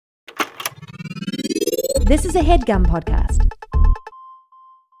This is a HeadGum podcast.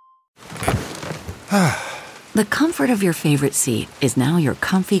 The comfort of your favorite seat is now your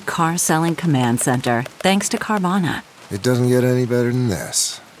comfy car-selling command center, thanks to Carvana. It doesn't get any better than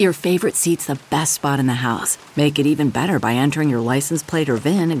this. Your favorite seat's the best spot in the house. Make it even better by entering your license plate or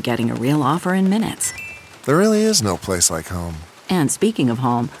VIN and getting a real offer in minutes. There really is no place like home. And speaking of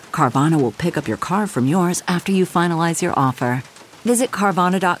home, Carvana will pick up your car from yours after you finalize your offer. Visit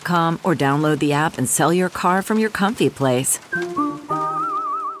Carvana.com or download the app and sell your car from your comfy place.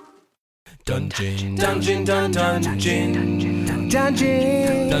 Dungeon, dungeon, dun, dungeon, dungeon,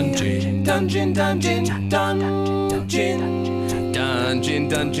 dungeon, dungeon, dungeon, dungeon, dungeon,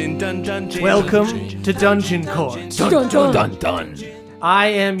 dungeon, dungeon. Welcome to Dungeon Court. Dun, dun, dun, dun. I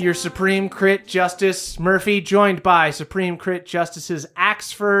am your Supreme Crit Justice Murphy, joined by Supreme Crit Justices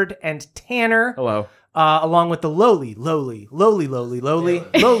Axford and Tanner. Hello. Along with the lowly bailiff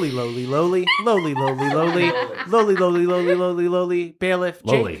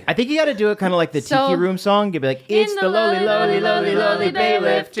Jake. I think you got to do it kind of like the Tiki Room song. You'd be like, it's the lowly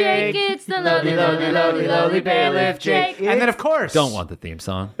bailiff Jake. It's the lowly bailiff Jake. And then, of course, Don't want the theme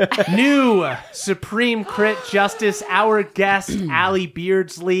song. new Supreme Crit Justice, our guest, Allie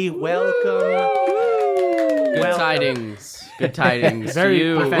Beardsley. Welcome. Good tidings. Good tidings. Very to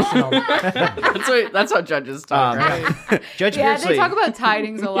you. professional. That's how judges talk, right? Judge Yeah, Beardsley. they talk about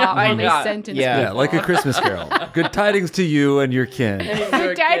tidings a lot when they Yeah. sentence Yeah. people. Like a Christmas Carol. Good tidings to you and your kin.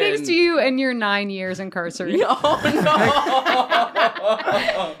 Good tidings to you and your 9 years incarcerated. Do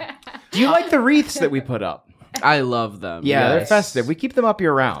you like the wreaths that we put up? I love them. Yeah, they're yes. festive. We keep them up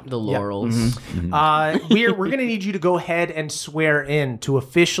year round. The laurels. We're going to need you to go ahead and swear in to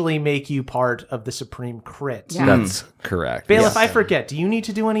officially make you part of the Supreme Crit. Yeah. That's correct. Bailiff, Yes. I forget. Do you need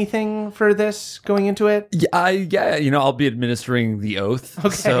to do anything for this going into it? Yeah, I'll be administering the oath.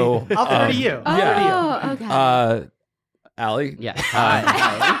 Okay. So, I'll throw to you. Oh, okay. Allie? Yeah.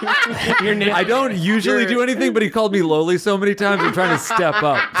 I don't usually do anything, but he called me lowly so many times. I'm trying to step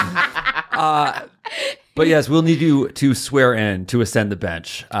up. But yes, we'll need you to swear in to ascend the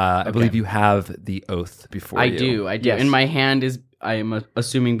bench. I believe you have the oath before I you. do. Yes. And my hand is, I am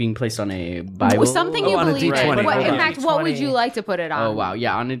assuming, being placed on a Bible. Something you on a believe D20. in. What, in Hold on. fact, what would you like to put it on? Oh, wow.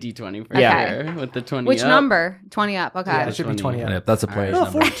 Yeah, on a D20 for Okay. sure. With the 20 Which up. number? 20 up. Okay. Yeah, it should be 20 up. Yep, that's a player's No,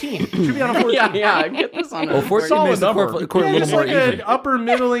 number. 14. Should be on a 14. Yeah. Get this on a Well, 14 makes the court a little It's more like even. an upper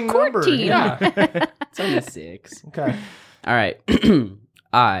middling number. 14. Yeah. It's on a 6. Okay. All right.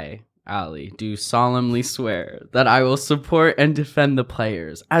 I, Allie, do solemnly swear that I will support and defend the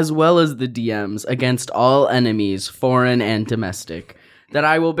players, as well as the DMs, against all enemies, foreign and domestic, that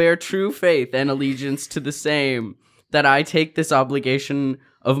I will bear true faith and allegiance to the same, that I take this obligation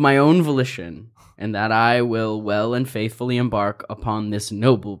of my own volition, and that I will well and faithfully embark upon this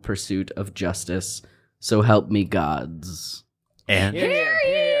noble pursuit of justice. So help me gods. And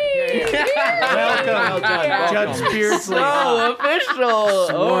Welcome, Judge Beardsley. So official!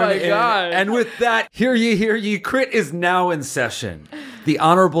 Oh my in. god! And with that, hear ye, Crit is now in session. The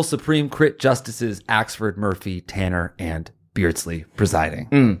Honorable Supreme Crit Justices Axford, Murphy, Tanner, and Beardsley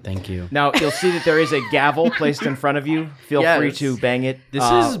presiding. Thank you. Now, you'll see that there is a gavel placed in front of you. Feel Yes. free to bang it. This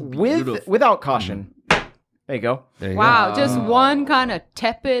is beautiful. without caution. There you go. There you Wow, just one kind of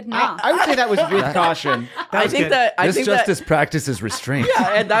tepid knock. I would say that was with caution. I think that go. This justice practices restraint.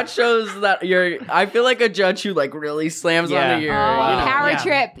 Yeah, and that shows that you're. I feel like a judge who like really slams Yeah. onto your Power Yeah.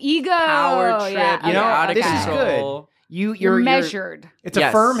 trip, ego. power trip. Yeah, You know, out of this is control. You're measured. It's a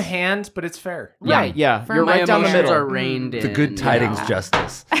Yes. firm hand, but it's fair. Right, yeah. For You're my right down the emotions middle. are reined in. The good tidings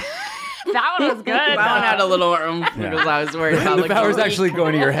justice. That one was good. That one had a little oomph because I was worried about The like power's the actually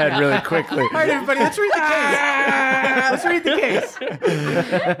going to your head really quickly. All right, everybody, let's read the case.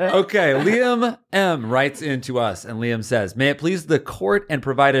 Okay, Liam M. writes in to us, and Liam says, may it please the court and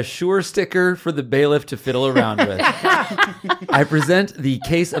provide a sure sticker for the bailiff to fiddle around with. I present the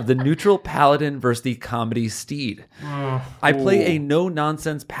case of the neutral paladin versus the comedy steed. I play a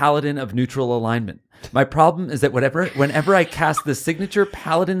no-nonsense paladin of neutral alignment. My problem is that whenever I cast the signature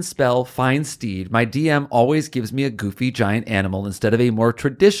paladin spell, Find Steed, my DM always gives me a goofy giant animal instead of a more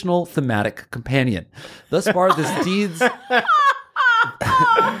traditional thematic companion. Thus far, the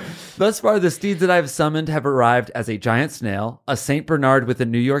steeds that I've summoned have arrived as a giant snail, a Saint Bernard with a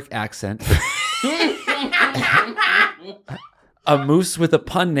New York accent, a moose with a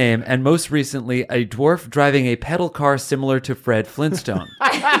pun name, and most recently, a dwarf driving a pedal car similar to Fred Flintstone.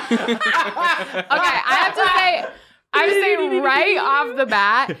 Okay, I have to say right off the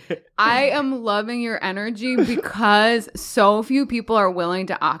bat, I am loving your energy because so few people are willing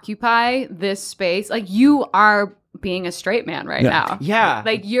to occupy this space. Like, you are being a straight man right now. Yeah.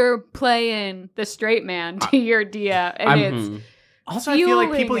 Like you're playing the straight man to your DM, and it's Also, I feel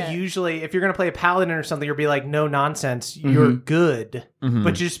like people fueling it. usually, if you're going to play a paladin or something, you'll be like, no nonsense, you're good.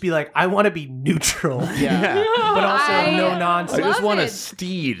 But just be like, I want to be neutral. Yeah. But also I no I nonsense. just want a it.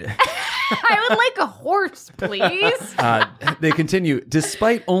 steed. I would like a horse, please. They continue.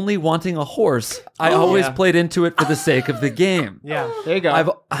 Despite only wanting a horse, I always played into it for the sake of the game. Yeah. There you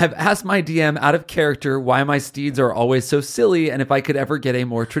go. I've asked my DM out of character why my steeds are always so silly and if I could ever get a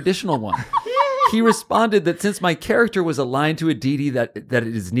more traditional one. He responded that since my character was aligned to a deity that it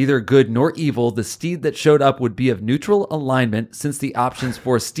is neither good nor evil, the steed that showed up would be of neutral alignment since the options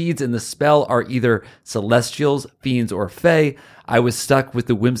for steeds in the spell are either celestials, fiends, or fae. I was stuck with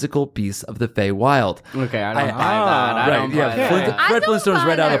the whimsical beasts of the Fey Wild. Okay, I don't buy that. I don't buy that. Fred Flintstone's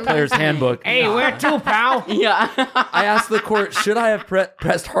read out a player's handbook. Hey, where to, pal? Yeah. I asked the court, should I have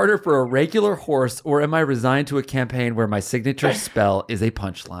pressed harder for a regular horse, or am I resigned to a campaign where my signature spell is a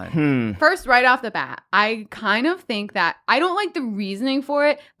punchline? First, right off the bat, I kind of think that I don't like the reasoning for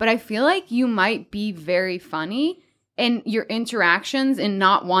it, but I feel like you might be very funny, and your interactions and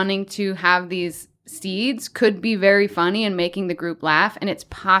not wanting to have these steeds could be very funny and making the group laugh, and it's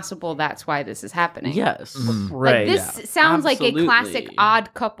possible that's why this is happening. Yes. Right. Like this sounds Absolutely. like a classic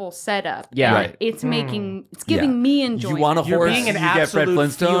odd couple setup. Yeah. And it's giving me enjoyment. You want a You're horse? being an you get Fred absolute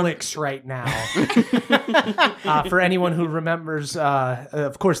Flintstone? Felix right now. For anyone who remembers,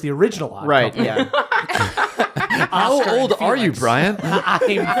 of course, the original Odd Right. Couple. Yeah. How Oscar and old are you, Felix. Brian?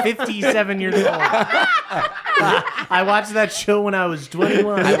 I'm 57 years old. I watched that show when I was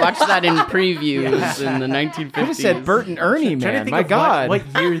 21. I watched that in previews in the 1950s. I just said Bert and Ernie, Trying to man. think My of God. what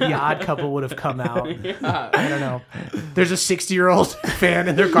year The Odd Couple would have come out. I don't know. There's a 60-year-old fan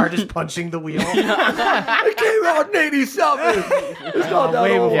in their car just punching the wheel. It came out in 87. It's not that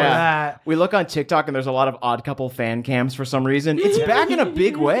Way old. before Yeah. that. We look on TikTok and there's a lot of Odd Couple fan cams for some reason. It's back in a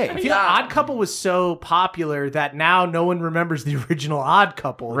big way. I feel like Odd Couple was so popular that now no one remembers the original Odd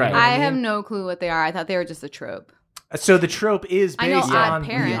Couple. You Right. know what I mean? have no clue what they are. I thought they were just a trope. So the trope is I know based Odd on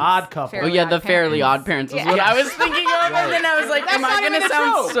Parents. the Odd Couple. Oh Fairly yeah, the Odd Fairly Parents. Odd Parents is Yeah. what I was thinking of, and then I was like, "Am I not going to even a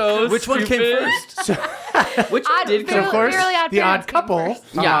sound trope. so?" Which one came stupid? first? Which one did So, come of course, Fairly Odd the Odd Parents came Couple. first.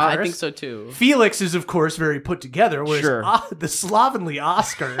 Yeah, I first. think so too. Felix is, of course, very put together, whereas Sure. the slovenly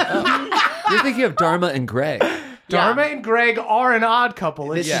Oscar. You're thinking of Dharma and Greg. Dharma and Greg are an odd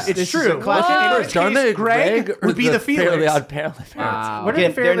couple. It's, This it's is true. a classic In first. this Dharma case, and Greg would be the Felix. Fairly Odd Parents. Wow. What are Okay,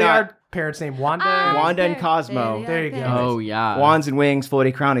 the they're Fairly not- Odd Parents' name? Wanda? Wanda and Cosmo. There you go. Oh yeah. Wands and wings,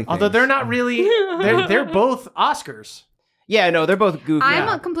 floaty crowny things. Although they're not really, they're both Oscars. Yeah, no, they're both goofy.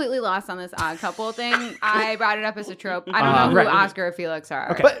 I'm completely lost on this odd couple thing. I brought it up as a trope. I don't know who right. Oscar or Felix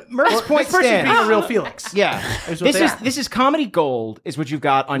are. Okay. But Murph's point This person's being stands. a real Felix. Yeah. Is what they are. This is comedy gold is what you've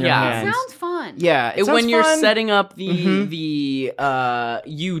got on your Yeah. hands. Sounds fun. Yeah, it when sounds you're fun. setting up the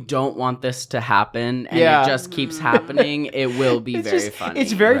you don't want this to happen and Yeah. it just keeps happening, it will be It's very just- funny.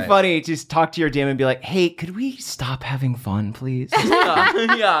 It's very Right. funny to just talk to your DM and be like, "Hey, could we stop having fun, please?"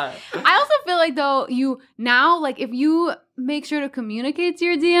 yeah. I also feel like though if you make sure to communicate to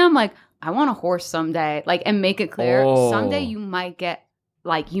your DM like I want a horse someday, like and make it clear Oh. someday you might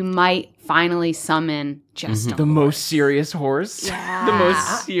finally summon just a the most serious horse. Yeah. The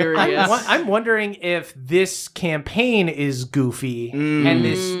most serious. I'm wondering if this campaign is goofy and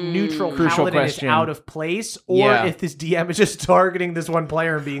this neutral Crucial paladin question. is out of place, or Yeah. if this DM is just targeting this one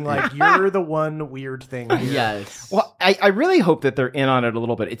player and being like, "You're the one weird thing." Here. Yes. Well, I really hope that they're in on it a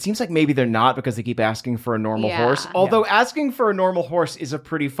little bit. It seems like maybe they're not because they keep asking for a normal Yeah. horse. Although asking for a normal horse is a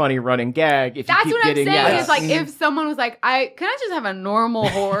pretty funny running gag. If That's you keep what I'm getting saying. yes. Is like if someone was like, can I just have a normal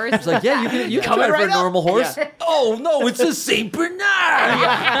horse? It's like, yeah, you can try for a normal horse. Oh no, it's a Saint Bernard. Hey,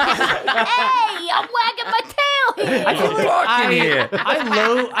 I'm wagging my tail here. I feel like Barking here.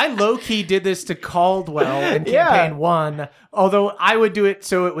 I low key did this to Caldwell in Yeah. campaign 1. Although I would do it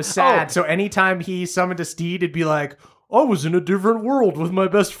so it was sad. Oh. So anytime he summoned a steed, it'd be like, "I was in a different world with my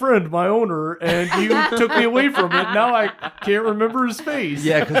best friend, my owner, and you took me away from it. Now I can't remember his face."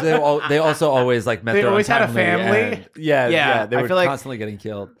 Yeah, because they also always like met They their always had a untimely family? end. Yeah, they I were feel like- constantly getting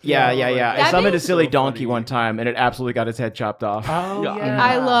killed. Yeah. I That'd summoned be a silly so donkey funny. one time, and it absolutely got its head chopped off. Oh, yeah.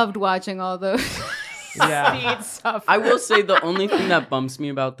 I loved watching all those Yeah. steeds suffer. I will say the only thing that bumps me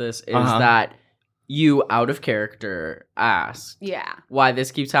about this is Uh-huh. that you out of character asked Yeah. why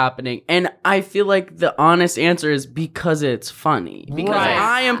this keeps happening. And I feel like the honest answer is because it's funny. Because Right.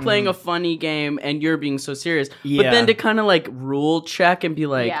 I am playing a funny game and you're being so serious. Yeah. But then to kind of like rule check and be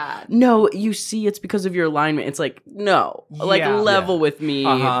like, Yeah. no, you see it's because of your alignment. It's like, no. Like Yeah. level with me.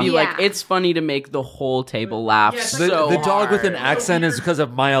 Be like, Yeah. it's funny to make the whole table laugh Yes, so The dog with an hard. accent is because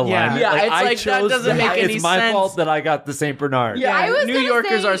of my alignment. Yeah, it's I like, that doesn't make any It's my sense. fault that I got the Saint Bernard. Yeah, I was New gonna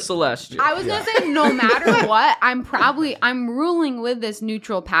Yorkers say- are celestial. I was gonna say no matter what, I'm ruling with this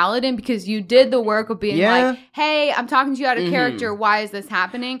neutral paladin because you did the work of being Yeah. like, hey, I'm talking to you out of character. Why is this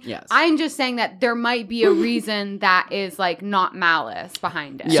happening? Yes. I'm just saying that there might be a reason that is like not malice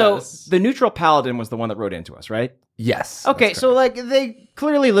behind it. Yeah. So the neutral paladin was the one that wrote into us, right? Yes. Okay, that's so like they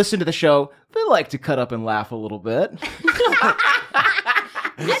clearly listen to the show. They like to cut up and laugh a little bit.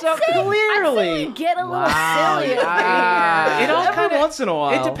 So clearly, Get a little silly. It all every kinda- once in a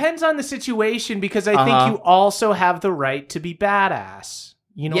while. It depends on the situation because I Uh-huh. think you also have the right to be badass.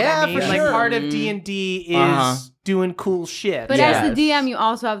 You know Yeah, what I mean? for Like sure. part of D&D is Uh-huh. doing cool shit. But Yes. as the DM, you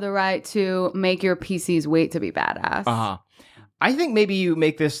also have the right to make your PCs wait to be badass. Uh-huh. I think maybe you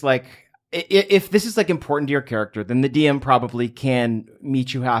make this like if this is like important to your character, then the DM probably can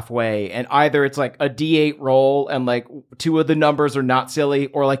meet you halfway, and either it's like a D8 roll and like two of the numbers are not silly,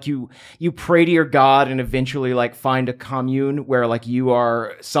 or like you pray to your god and eventually like find a commune where like you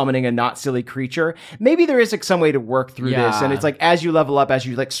are summoning a not silly creature. Maybe there is like some way to work through this, and it's like as you level up, as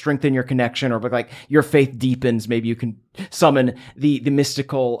you like strengthen your connection, or like your faith deepens, maybe you can summon the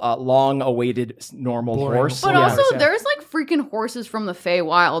mystical long-awaited normal Boring. horse. But Yeah. also, Yeah. there's like freaking horses from the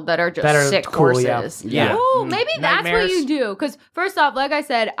Feywild that are just That are sick cool, yeah. horses. Yeah. Ooh, maybe that's what Nightmares. you do. Because first off, like I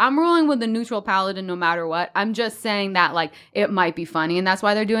said, I'm ruling with the neutral paladin no matter what. I'm just saying that like it might be funny, and that's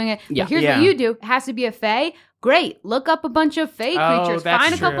why they're doing it. Yeah. But here's Yeah. what you do: it has to be a Fey. Great. Look up a bunch of Fey Oh, creatures. that's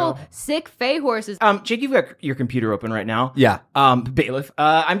Find a couple true. sick Fey horses. Jake, you've got your computer open right now. Yeah. Bailiff.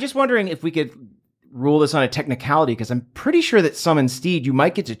 I'm just wondering if we could rule this on a technicality, because I'm pretty sure that Summon Steed, you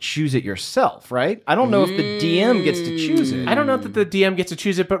might get to choose it yourself, right? I don't know if the DM gets to choose it. I don't know that the DM gets to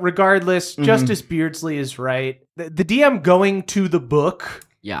choose it, but regardless, Justice Beardsley is right. The DM going to the book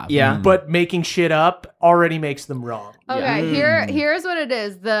Yeah. Yeah. but making shit up already makes them wrong. Okay, here's what it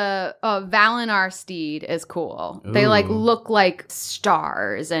is. The Valinar steed is cool. They like look like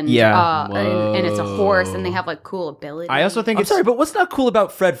stars, and Yeah. and it's a horse, and they have like cool abilities. I also think I'm it's sorry, but what's not cool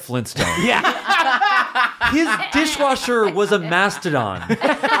about Fred Flintstone? His dishwasher was a mastodon.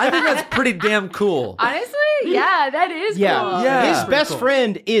 I think that's pretty damn cool. honestly, yeah, that is yeah. cool. Yeah. His best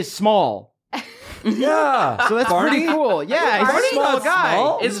friend is small. Yeah. So that's Barney? pretty cool. Yeah, he's a Barney's small not guy.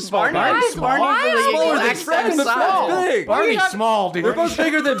 small. Is Barney Barney's small? Barney's the Smaller than exact Fred, same but size. Fred's big. Barney's small, dude. We're both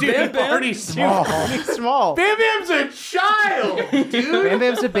bigger than Dude, Bam Bam. Barney's small. He's small. Bam Bam's a child, dude. Bam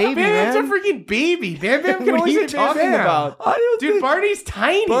Bam's a baby, Bam Bam's man. a freaking baby. Bam Bam can What are only you say Bam talking Bam. about? I don't Dude, think Barney's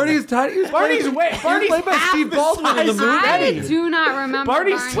tiny. Barney's tiny. He was Barney's played- way. he was Barney's played by half Steve the Baldwin in the size movie. of I Eddie. do not remember.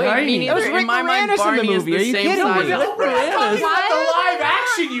 Barney's Barney. tiny. Me neither. That was Rick In my mind, Moranis in the Barney is movie. the Are you same kidding me? size. We're not talking about the live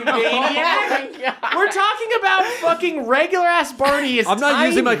action, you maniac. We're talking about fucking regular ass Barney. Is I'm not tiny.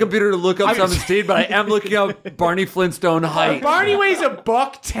 using my computer to look up Summon Steed, but I am looking up Barney Flintstone height. Barney weighs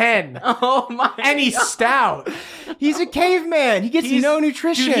 $110, Oh my! and he's stout. He's a caveman. He gets no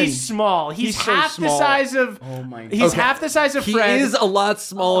nutrition. Dude, he's small. He's so half small. the size of. Oh my! He's half the size of He Fred. is a lot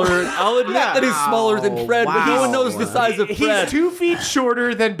smaller. I'll admit that he's smaller than Fred, but no Wow. one knows the size of Fred. He's 2 feet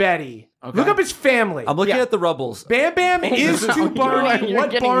shorter than Betty. Look up his family. I'm looking at the Rubbles. Bam Bam is to Barney You're what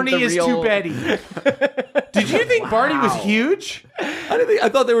getting Barney the is to real- Betty. Did you think Barney was huge? I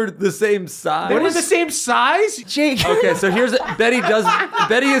thought they were the same size. They were the same size? Jake. Okay, so here's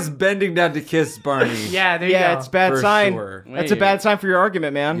Betty is bending down to kiss Barney. Yeah, there you Yeah, go. it's a bad For sign. sure. That's a bad sign for your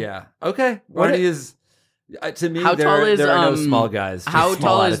argument, man. Yeah. Okay. Barney is to me. How there, tall is there are no um, small guys. just How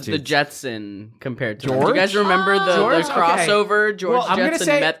small tall is the attitudes. Jetson compared to him? George? Do you guys remember the George? crossover? George Well, I'm gonna Jetson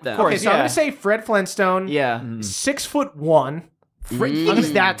say, met them. Okay, so I'm yeah. gonna say Fred Flintstone. Yeah. 6'1".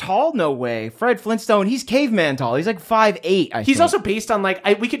 He's that tall? No way. Fred Flintstone, he's caveman tall. He's like 5'8", I He's think. also based on like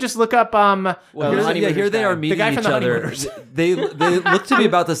we could just look up Well, Here they are meeting guy from each the other. Honeymooners. They look to be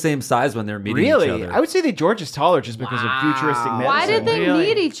about the same size when they're meeting each Really? other. I would say that George is taller just because of futuristic medicine. Why did they Really?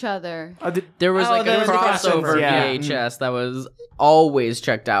 meet each other? There was like there a was a crossover crossover, yeah. VHS that was always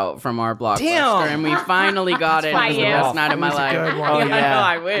checked out from our blockbuster, Damn. and we finally got it. It was the best night of my life. good one. Oh, I yeah. know,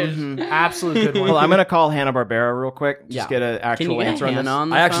 I wish. absolute good one. Well, I'm gonna call Hanna-Barbera real quick. Just Yeah. get an Can actual you get answer on Hannah this. on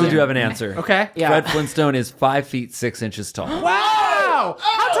the I actually phone? do have an answer. Okay. Yeah. Fred Flintstone is 5 feet 6 inches tall. Wow!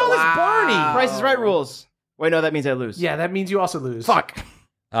 How tall is Barney? Price is Right rules. Wait, no, that means I lose. Yeah, that means you also lose. Fuck.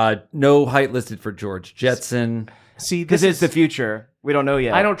 No height listed for George Jetson. See, Because this it's the is future. We don't know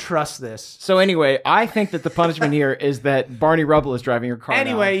yet. I don't trust this. So anyway, I think that the punishment here is that Barney Rubble is driving your car.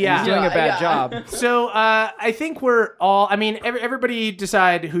 Anyway, now. yeah. He's doing a bad job. So I think we're all. I mean, everybody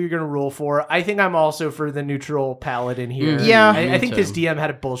decide who you're going to rule for. I think I'm also for the neutral paladin here. Yeah. I think too. this DM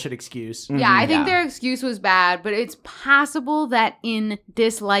had a bullshit excuse. Yeah, I think Yeah. their excuse was bad, but it's possible that in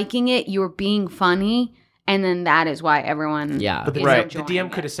disliking it, you're being funny, and then that is why everyone. Yeah. But the, is Right. the enjoying DM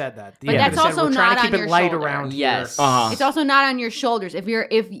it. could have said that. The But DM that's could have said, also we're trying not to keep on it your light shoulder. around Yes. here. Uh-huh. It's also not on your shoulders. If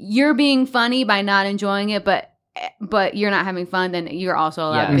you're being funny by not enjoying it, but you're not having fun, then you're also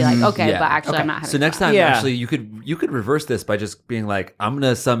allowed to be like, okay, Yeah. but actually I'm not having So next fun. time, Yeah. actually, you could reverse this by just being like, "I'm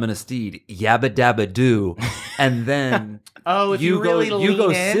gonna summon a steed, yabba dabba do," and then Oh, if you really go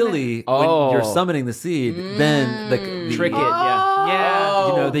lean in? silly Oh. when you're summoning the seed. Then the Trick it, yeah. Yeah.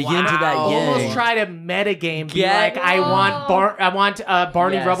 you know, the yin to that yang. Almost try to metagame. Be Get- like, I want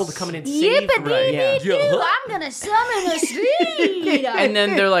Barney Yes. Rubble to come in and save me. Yeah. I'm gonna summon a steed. And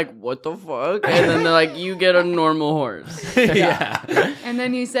then they're like, what the fuck? And then they're like, you get a normal horse. yeah. And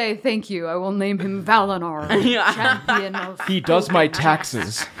then you say, thank you, I will name him Valinor, champion of... He does my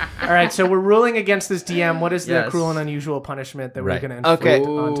taxes. All right, so we're ruling against this DM. What is the Yes. cruel and unusual punishment that we're Right. going to inflict Okay.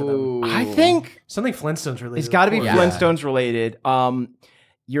 onto them? I think Something Flintstones related. it's got to be of course. Flintstones related.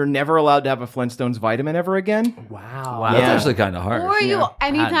 You're never allowed to have a Flintstones vitamin ever again. Wow. That's Yeah. actually kind of hard. Or you,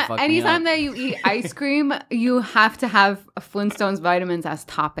 Hadn't fucked me anytime up. that you eat ice cream, you have to have Flintstones vitamins as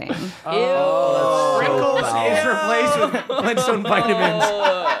topping. Sprinkles is replaced with Flintstone vitamins.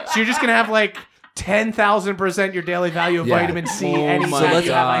 So you're just going to have like 10,000% your daily value of Yeah. vitamin C. Oh anytime my So let's-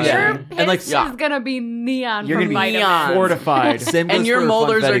 you have ice yeah. Your cream. And like, piss is gonna be neon You're from gonna be vitamins. fortified. Same goes And your for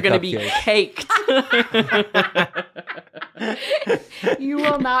molars are funfetti going to be cupcakes. caked. You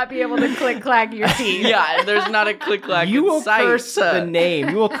will not be able to click clack your teeth. Yeah, there's not a click clack You in will sight. curse the name.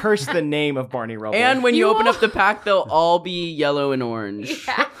 You will curse the name of Barney Rubble. And when you You open will- up the pack, they'll all be yellow and orange.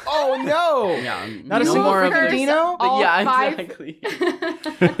 oh no, Yeah, not a no single more of freaking this. Dino. all Yeah, five- exactly.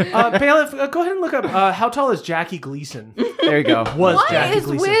 Bailiff, go ahead and look up how tall is Jackie Gleason? There you go. Was What Jackie is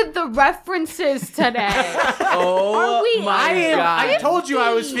Gleason? with the references today? Oh Are we- my god. I told you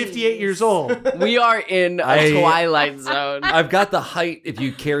I was 58 years old. We are in a Twilight Zone. I've got the height if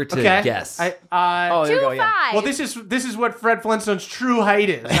you care to Okay. guess. Oh, there you go. Yeah. 2'5". Well, this is what Fred Flintstone's true height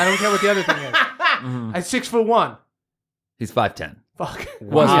is. I don't care what the other thing is. I'm 6'1". He's 5'10". Fuck.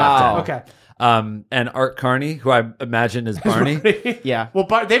 Was Wow. 5'10". Okay. And Art Carney, who I imagine is Barney, Yeah. Well,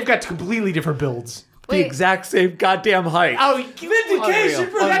 they've got completely different builds. the exact same goddamn height. Oh, vindication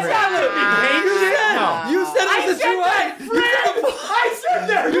for that's not letting me hate you. No. You said it was a true height. I said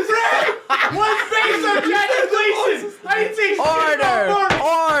that. Fred was based on Jackie Gleason. I didn't say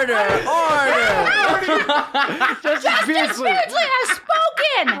Justice Beardsley. Beardsley has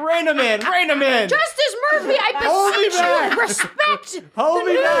spoken. Rein him in. Rein him in. Justice Murphy, I beseech you with respect. Hold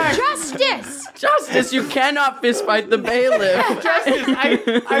me back. Justice. Justice, you cannot fistfight the bailiff. Justice, I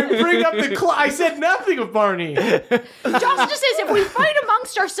bring up the I said nothing of Barney. Justice is if we fight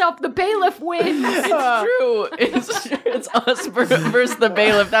amongst ourselves, the bailiff wins. It's true. It's us versus the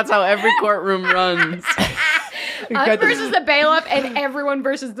bailiff. That's how every courtroom runs. Us versus the bailiff and everyone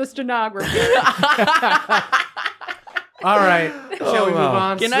versus the stenographer. All right. Shall we move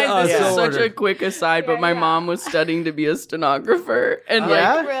wow. on? Can I? This so is such ordered. a quick aside, but my mom was studying to be a stenographer, and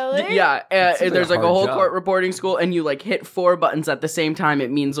Yeah? Really? yeah, there's like a hard whole job. court reporting school, and you like hit 4 buttons at the same time.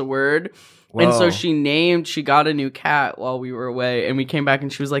 It means a word. And so she got a new cat while we were away, and we came back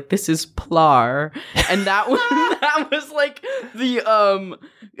and she was like, "This is Plar," and that was like the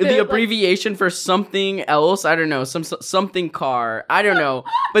abbreviation for something else. I don't know, something car. I don't know.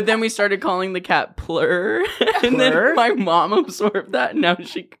 But then we started calling the cat Plur, and then my mom absorbed that. And now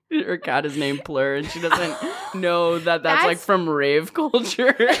her cat is named Plur, and she doesn't know that's like That's- from rave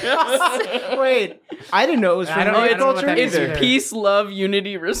culture. Wait, I didn't know it was I from don't know- I rave don't know what culture that It's is either. either. peace, love,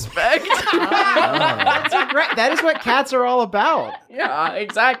 unity, respect. That is what cats are all about. Yeah,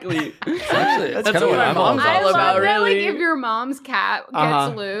 exactly. Actually, it's That's kind of what what my I'm mom's all I all love about, that, really. like, if your mom's cat gets Uh-huh.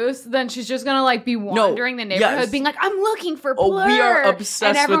 loose, then she's just gonna, like, be wandering the yes. neighborhood being like, I'm looking for Oh, Plur. we are obsessed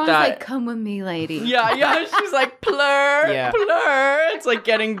and with everyone's that. like, come with me, lady. Yeah, she's like, Plur, Yeah. Plur. It's like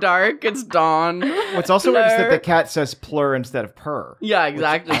getting dark. It's dawn. What's also weird is that Plur. the cat says plur instead of pur. Yeah,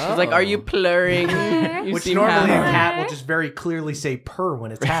 exactly. She's like, are you plurring? You Which seem normally a happy. cat will just very clearly say purr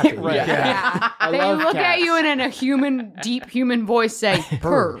when it's happy. Right. Yeah. They love look at cats. you and in a deep human voice say,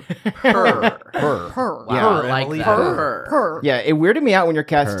 purr, Purr. purr, Yeah. I like Emily, that. purr. purr. Yeah, it weirded me out when your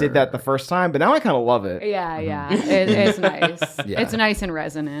cats did that the first time, but now I kind of love it. Yeah. It's nice. Yeah. It's nice and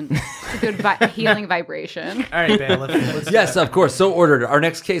resonant. It's a good healing vibration. All right, bailiff. Let's Yes, of course. So ordered. Our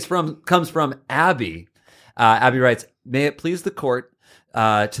next case comes from Abby. Abby writes, may it please the court,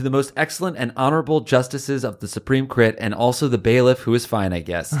 to the most excellent and honorable justices of the Supreme Crit and also the bailiff who is fine, I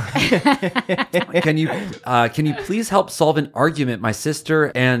guess. Can you please help solve an argument my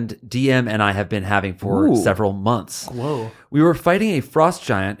sister and DM and I have been having for several months? Whoa. We were fighting a frost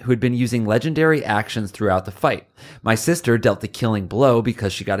giant who had been using legendary actions throughout the fight. My sister dealt the killing blow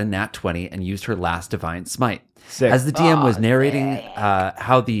because she got a nat 20 and used her last divine smite. Sick. As the DM was narrating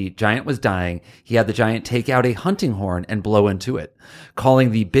how the giant was dying, he had the giant take out a hunting horn and blow into it,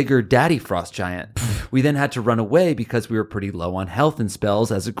 calling the bigger daddy frost giant. We then had to run away because we were pretty low on health and spells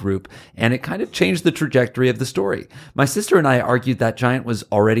as a group, and it kind of changed the trajectory of the story. My sister and I argued that giant was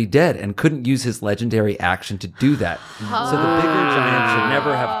already dead and couldn't use his legendary action to do that. So the bigger giant should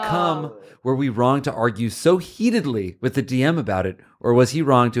never have come. Were we wrong to argue so heatedly with the DM about it, or was he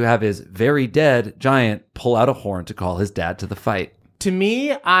wrong to have his very dead giant pull out a horn to call his dad to the fight? To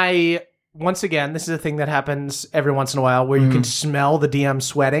me, once again, this is a thing that happens every once in a while where you can smell the DM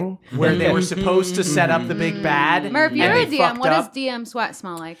sweating, where they were supposed to set up the big bad. Murph, you're and a they DM. fucked What does up. DM sweat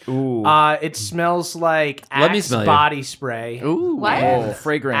smell like? Ooh. It smells like Let me Axe smell you. body spray. Ooh. What? Oh,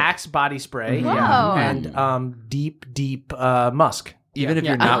 fragrant. Axe body spray. Whoa. And deep musk. Even if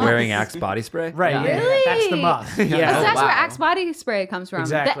you're not wearing Axe body spray? Right. Yeah. Yeah. Really? That's the musk. Because that's where Axe body spray comes from.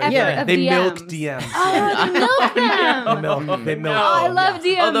 Exactly. The effort Yeah. of They DMs. milk DMs. Oh, they milk them. They milk. Oh, I love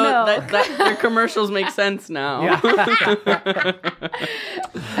DM Although milk. their commercials make sense now.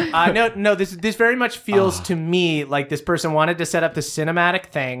 No. This very much feels to me like this person wanted to set up the cinematic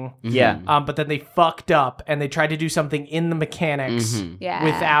thing. Yeah. But then they fucked up and they tried to do something in the mechanics Yeah.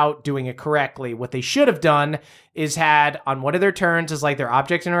 without doing it correctly. What they should have done is had on one of their turns as like their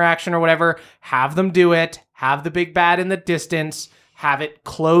object interaction or whatever, have them do it, have the big bad in the distance, have it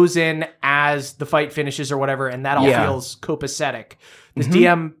close in as the fight finishes or whatever, and that all feels copacetic. This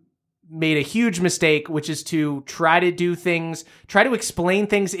DM made a huge mistake, which is to try to explain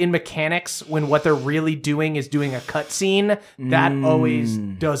things in mechanics when what they're really doing is doing a cutscene. That always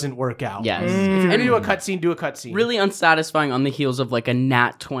doesn't work out. Yes. If you're going to do a cutscene, do a cutscene. Really unsatisfying on the heels of like a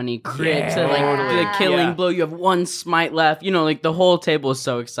nat 20 crit to like the killing blow. You have one smite left. You know, like the whole table is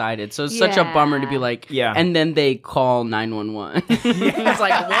so excited. So it's such a bummer to be like, and then they call 911. It's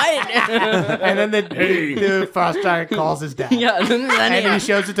like, what? And then the frost giant calls his dad. And he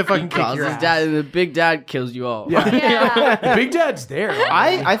shows it to fucking kick calls your his ass. dad, and the big dad kills you all. The big dad's there.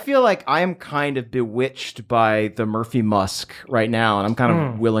 I feel like I am kind of bewitched by the Murphy Musk right now, and I'm kind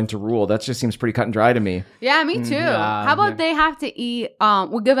of willing to rule. That just seems pretty cut and dry to me. Yeah, me too. How about they have to eat?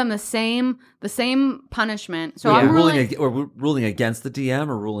 We'll give them the same punishment. So I'm ruling against the DM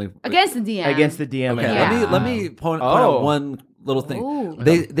or ruling against the DM. Against the DM. Okay, Yeah. let me point out one little thing. Ooh.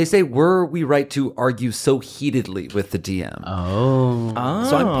 They say, were we right to argue so heatedly with the DM?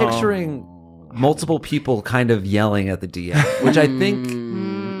 So I'm picturing multiple people kind of yelling at the DM, which I think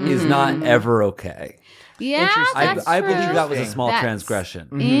is not ever okay. Yeah, that's I true. believe that was a small That's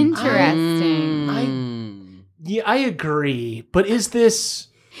transgression. Interesting. I agree. But is this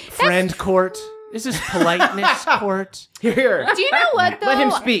friend court? Is this politeness court? Here. Do you know what, though? Let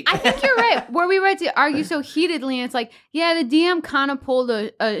him speak. I think you're right. Were we right to argue so heatedly? And it's like, yeah, the DM kind of pulled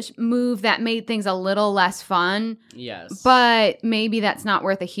a move that made things a little less fun. Yes. But maybe that's not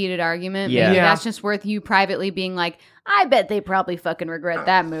worth a heated argument. Yeah. Maybe Yeah. that's just worth you privately being like, I bet they probably fucking regret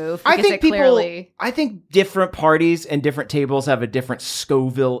that move. I because think it clearly... I think different parties and different tables have a different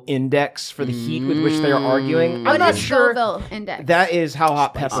Scoville index for the heat with which they are arguing. I'm What not is sure. Scoville index? That is how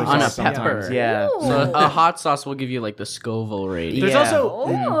hot peppers On are a sometimes. pepper. Yeah. Ooh. So a hot sauce will give you like the Scoville rating. There's Yeah. also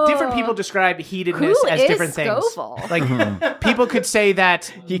Ooh. different people describe heatedness Who as is different things. Scoville? Like people could say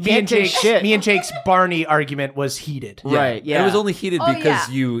that can't take shit. me and Jake's Barney argument was heated. Right. Yeah. It was only heated Oh, because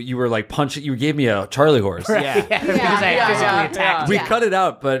yeah. you were like punching. You gave me a Charlie horse. Yeah. Because I physically attacked We Yeah. cut it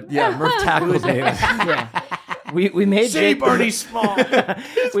out, but yeah, Murph tackled me. Yeah. We made Say Jake Barney's small.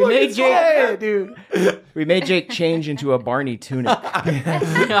 we made Jake Yeah, dude. we made Jake change into a Barney tunic.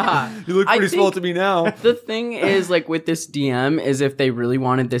 Yeah. You look I pretty small think- to me now. The thing is, like, with this DM, is if they really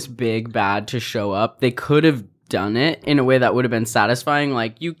wanted this big bad to show up, they could have done it in a way that would have been satisfying.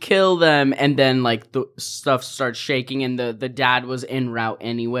 Like, you kill them, and then, like, the stuff starts shaking, and the dad was en route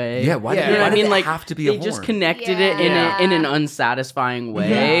anyway. Yeah, why You did- know what why I did mean? it Like, have to be they a just horn? connected it in an unsatisfying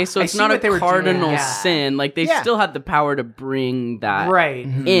way. Yeah. So I it's see not what they a were doing. cardinal Yeah. sin. Like, they still had the power to bring that Right.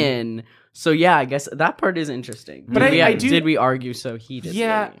 in. So yeah, I guess that part is interesting. But Did we argue so heatedly?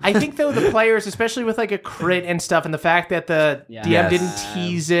 Yeah, I think though the players, especially with like a crit and stuff, and the fact that the DM Yes. didn't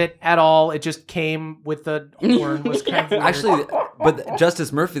tease it at all, it just came with the horn was kind of weird. Actually, but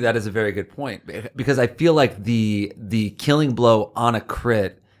Justice Murphy, that is a very good point because I feel like the killing blow on a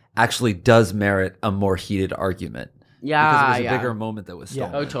crit actually does merit a more heated argument. Yeah, because it was a yeah. bigger moment that was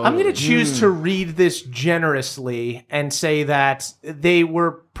stolen. Oh, totally. I'm going to choose to read this generously and say that they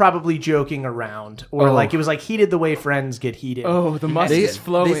were probably joking around, or like it was like heated the way friends get heated. Oh, the must is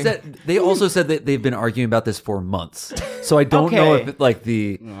flowing. They also said that they've been arguing about this for months. So I don't know if like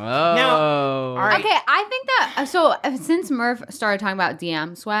the Now, all right. Okay, I think that since Murph started talking about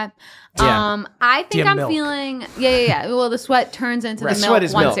DM sweat, I think DM I'm milk. feeling Well, the sweat turns into the milk Sweat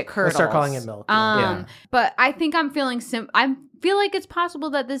is once milk. it curdles. Let's start calling it milk. But I think I'm feeling I feel like it's possible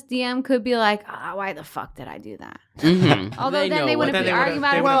that this DM could be like, why the fuck did I do that? Mhm. Although They then know they what wouldn't Then be they arguing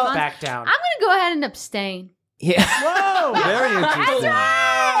about it. would for have months. backed down. I'm gonna go ahead and abstain. Yeah. Whoa! very interesting.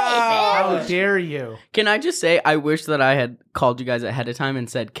 How dare you? Can I just say, I wish that I had called you guys ahead of time and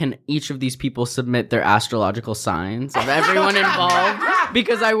said, can each of these people submit their astrological signs of everyone involved?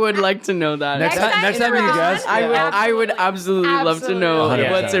 Because I would like to know that. Next time you guess, I would absolutely love to know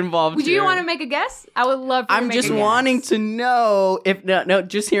 100%. what's involved. Would you here. want to make a guess? I would love to I'm make just a guess. wanting to know if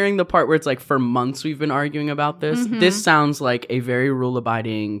just hearing the part where it's like for months we've been arguing about this. Mm-hmm. This sounds like a very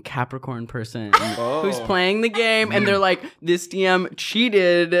rule-abiding Capricorn person who's playing the game, and they're like, this DM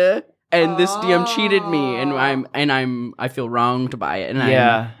cheated, and this DM cheated me, and I feel wronged by it, and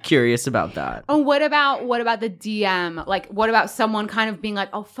I'm curious about that. Oh, what about the DM? Like, what about someone kind of being like,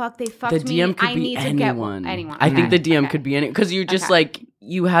 "Oh fuck, they fucked The me. DM could I be need anyone. to get anyone." I think the Okay. DM could be anyone because you just like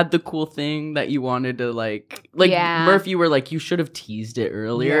you had the cool thing that you wanted to like Yeah. Murph. You were like you should have teased it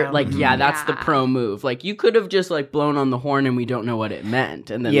earlier. Yeah. That's the pro move. Like you could have just like blown on the horn and we don't know what it meant,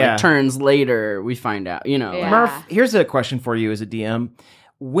 and then Yeah. like turns later we find out. You know, Yeah. like, Murph, here's a question for you as a DM.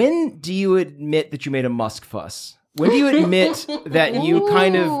 When do you admit that you made a Musk fuss? When do you admit that you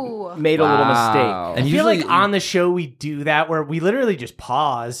kind of made a little mistake? Wow. I feel like on the show we do that where we literally just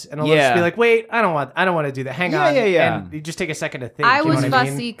pause and I'll just be like, "Wait, I don't want to do that. Hang on." Yeah. And you just take a second to think. I you know was what I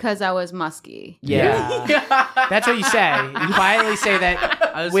mean? fussy because I was musky. Yeah. That's what you say. You quietly say I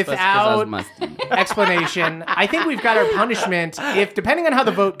that was without musty. explanation. I think we've got our punishment if depending on how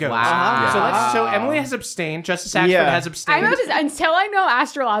the vote goes. Wow. So Emily has abstained. Justice Axford has abstained. I know until I know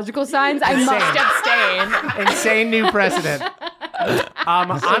astrological signs, I must abstain. Insane new precedent.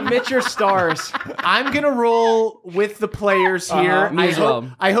 Submit your stars. I'm gonna roll with the players here. Me as well.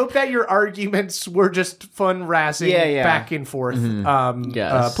 I hope that your arguments were just fun razzing back and forth.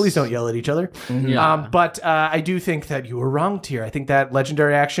 Yes. Please don't yell at each other. Yeah. But I do think that you were wronged here. I think that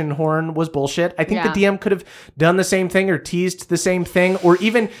legendary action horn was bullshit. I think Yeah. the DM could have done the same thing or teased the same thing or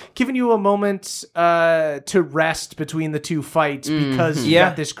even given you a moment to rest between the two fights because you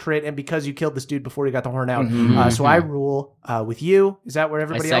got this crit and because you killed this dude before he got the horn out. So I rule with you. Is that where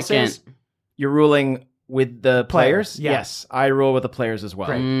everybody else second. is? You're ruling with the players? Yeah. Yes, I rule with the players as well.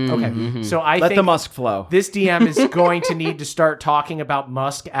 Great. Okay. So I Let think the Musk flow. this DM is going to need to start talking about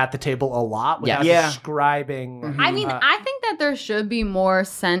Musk at the table a lot without describing. I mean, I think that there should be more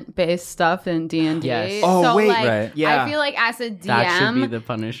scent-based stuff in D&D. Yes. Oh, so, wait, like, right. Yeah. I feel like as a DM, That should be the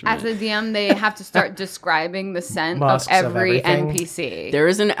punishment. as a DM, they have to start describing the scent Musks of of every everything. NPC. There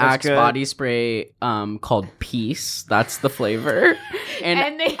is an Axe good. body spray called Peace. That's the flavor.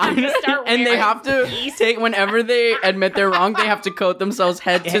 And they have to start and they wearing have to take whenever they admit they're wrong, they have to coat themselves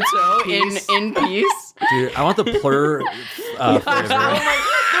head to toe in peace. Dude, I want the plur flavor.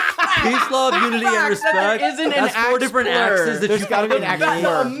 Peace, love, unity, and respect. There isn't an That's four axe different plur. axes that There's you gotta be an axe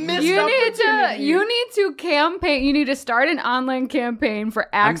plur. You need to campaign. You need to start an online campaign for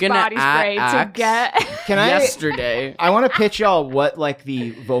Axe gonna body spray to Axe. get. Can I? Yesterday. I want to pitch y'all what like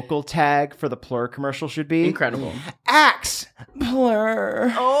the vocal tag for the plur commercial should be. Incredible. Axe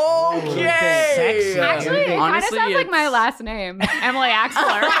plur. Okay. Actually, it kind of Honestly, sounds like it's- my last name, Emily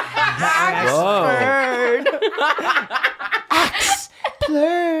Axler. Whoa.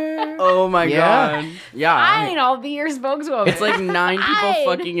 Oh my Yeah? god. Yeah. Fine, I'll be your spokeswoman. It's like 9 people Fine.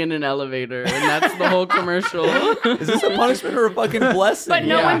 fucking in an elevator, and that's the whole commercial. Is this a punishment or a fucking blessing? but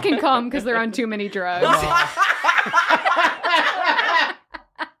no one can come because they're on too many drugs.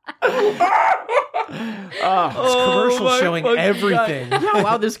 Commercial my showing fucking everything. God. Yeah,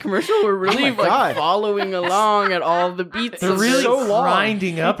 wow, this commercial, we're really Oh my God. like following along at all the beats. They're of really this.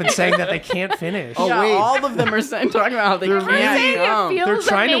 grinding up and saying that they can't finish. Oh, Yeah, wait. all of them are talking about how they can't saying it come. feels They're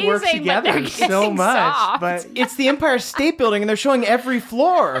trying to work amazing, but they're together so getting much, soft. but It's the Empire State Building, and they're showing every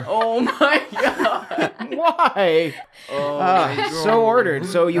floor. Oh my god. Why? So ordered.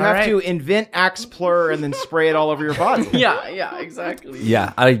 So you All have right. to invent axe plur and then spray it all over your body. Yeah, exactly.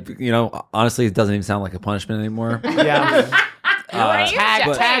 Yeah, honestly, it doesn't even sound like a punishment anymore. yeah.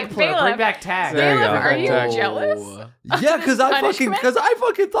 Tag plur. Bailiff. Bring back tag. There you go. Are you Tag. jealous? Yeah, because I fucking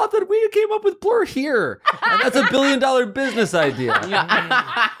thought that we came up with plur here, and that's $1 billion business idea.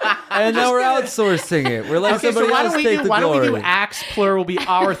 And now we're outsourcing it. We're like, Okay, so somebody why else don't we take do the why don't we do glory. axe plur will be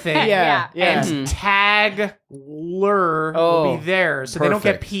our thing. Yeah. And tag lure will be theirs, so they don't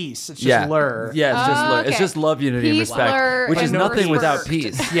get Perfect. peace. It's just lure. Yeah, it's just lure. okay. It's just love, unity, and Peace, respect, lure, which is and nothing without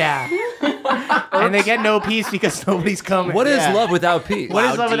respect. peace. Yeah. And they get no peace because nobody's coming. What is love without peace? What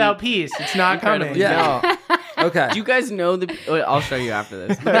is love without peace? It's not coming. Yeah. Okay. Do you guys know the? Wait, I'll show you after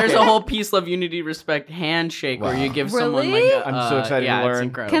this. There's a whole peace, love, unity, respect handshake where you give someone like Really? a. I'm so excited to yeah, learn. It's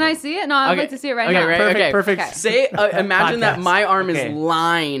incredible. Can I see it? No, I'd Okay. like to see it right Okay, now. right, Perfect. Okay. Say, imagine that Podcast. my arm Okay. is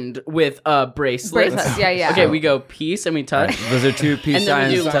lined with bracelets. Bracelets, yeah. Okay, we go peace and we touch. Those are two peace And then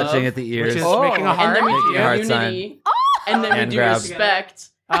we signs do touching love, at the ears. Which is making a And heart. then we Making do a heart unity. And then we Hand do grab. respect.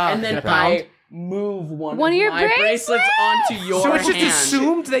 And then Good I move one of your my bracelets onto your So it's just hand.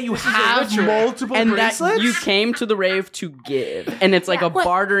 assumed that you have multiple and bracelets? that you came to the rave to give, and it's like a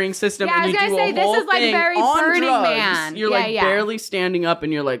bartering system. Yeah, I and was you gonna do say, a this whole is like thing very on Burning drugs. Man. You're Yeah, like yeah. barely standing up,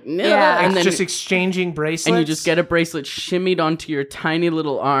 and you're like, no, Yeah. and It's then just exchanging bracelets. and you just get a bracelet shimmied onto your tiny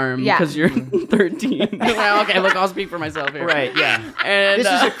little arm Yeah. because you're 13. Well, okay, look, I'll speak for myself here. Right, yeah. And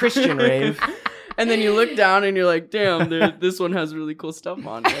This is a Christian rave. and then you look down and you're like, damn, this one has really cool stuff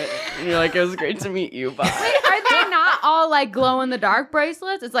on it. And you're like, it was great to meet you. Bye. Are they not all like glow in the dark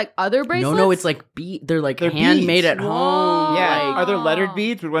bracelets? It's like other bracelets. No, it's like they're like handmade beads. at home. Yeah. like- Are there lettered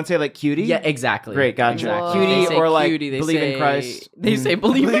beads? Would one say like cutie? Yeah, exactly. Great, gotcha. Exactly. Cutie They say or like cutie, they believe say, in Christ. They say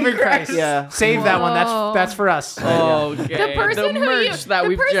believe in Christ. Yeah. Save that one. Whoa. That's for us. Oh, okay. the person who merch you, that the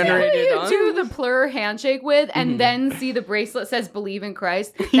we've person generated who you on. do the plur handshake with, and then see the bracelet says "Believe in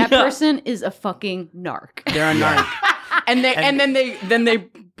Christ." That person is a fucking narc. They're a narc. And then they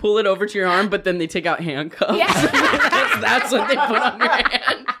pull it over to your arm, but then they take out handcuffs. Yeah. that's what they put on your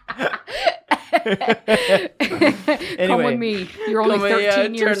hand. Come with me. You're only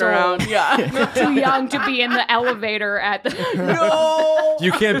 13 years turn around. old. Yeah. You're too young to be in the elevator at the. No.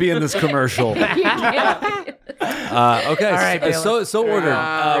 You can't be in this commercial. All Okay, right, so ordered.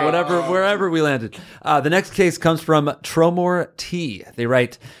 Wherever we landed. The next case comes from Tromor T. They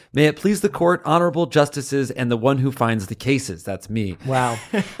write, "May it please the court, honorable justices, and the one who finds the cases." That's me. Wow.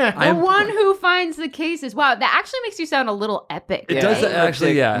 The one who finds the cases. Wow, that actually makes you sound a little epic. It does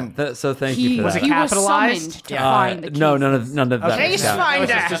actually, yeah. So thank you for Was that. it capitalized? Was summoned to find the cases. No, none of that. Okay, was that was counted.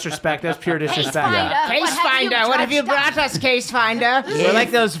 just disrespect. That was pure disrespect. Yeah. Case finder, what have you brought us, case finder? We're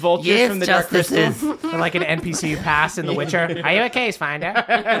like those vultures from the Dark Crystal. Or like an NPC pass in The Witcher. Are you a case finder?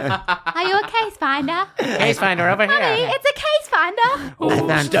 Are you a case finder? Case finder over here. Honey, it's a case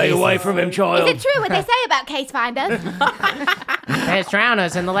finder. Stay away from him, child. Is it true what they say about case finders? There's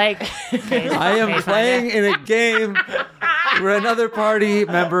drowners in the lake. I am playing in a game where another party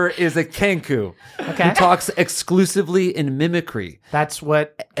member is a Kenku who talks exclusively in mimicry That's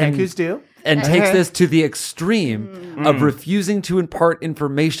what Kenkus do. and takes this to the extreme of refusing to impart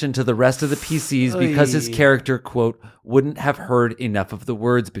information to the rest of the PCs because his character, quote, wouldn't have heard enough of the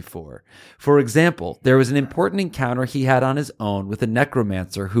words before. For example, there was an important encounter he had on his own with a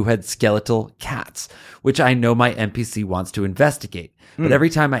necromancer who had skeletal cats, which I know my NPC wants to investigate. But every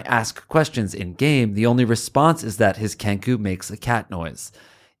time I ask questions in game, the only response is that his Kenku makes a cat noise.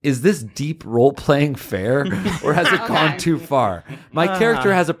 Is this deep role-playing fair, or has it gone too far? My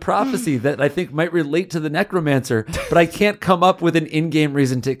character has a prophecy that I think might relate to the necromancer, but I can't come up with an in-game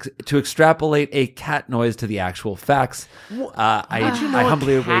reason to extrapolate a cat noise to the actual facts. I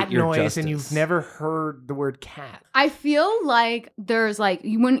humbly await your noise justice. and you've never heard the word cat. I feel like there's like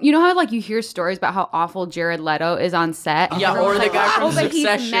when you know how like you hear stories about how awful Jared Leto is on set. Yeah, or the guy from but he's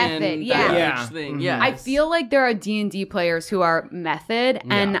Succession. method. that Yeah. thing. Yeah. I feel like there are D&D players who are method,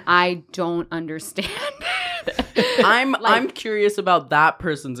 and I don't understand. I'm curious about that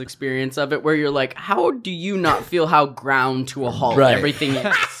person's experience of it, where you're like, how do you not feel how ground to a halt Right. everything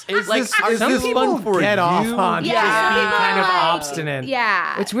is? Is like, this, are is some this people fun for Get you? off on Yeah, just some being people kind of like- obstinate.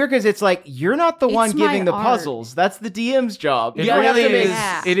 Yeah. It's weird because it's like you're not the one It's my giving the art. puzzles. That's the DM's job. It You have really to make- is.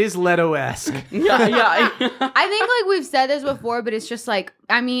 Yeah. It is Leto-esque. yeah. I think like we've said this before, but it's just like,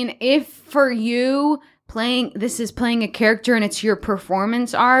 I mean, if for you playing a character and it's your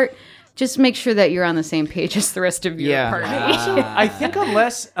performance art, just make sure that you're on the same page as the rest of your Yeah. party. I think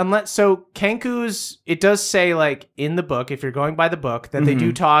unless so Kenku's, it does say like in the book, if you're going by the book, that they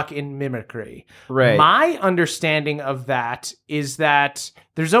do talk in mimicry. Right. My understanding of that is that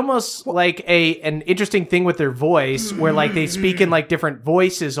there's almost like an interesting thing with their voice where like they speak in like different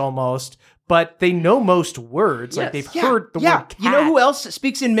voices almost, but they know most words. Like they've heard the word cat. You know who else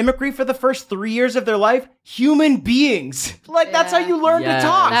speaks in mimicry for the first 3 years of their life? Human beings. Like, that's how you learn to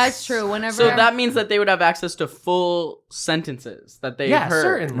talk. That's true. Whenever So that means that they would have access to full sentences that they heard.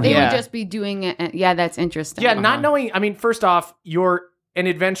 Certainly. they would just be doing it. Yeah, that's interesting. Yeah, not knowing. I mean, first off, you're an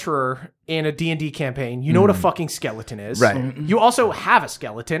adventurer in a D&D campaign. You know what a fucking skeleton is. Right. You also have a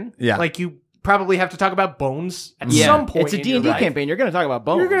skeleton. Yeah. Like you probably have to talk about bones at some point. It's a in your D&D life. campaign. You're going to talk about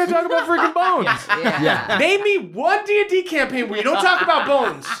bones. You're going to talk about freaking bones. Name me one D&D campaign where you don't talk about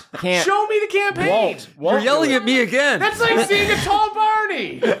bones. Can't. Show me the campaign. Won't You're yelling at me again. That's like seeing a tall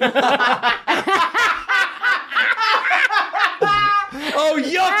Barney. Oh,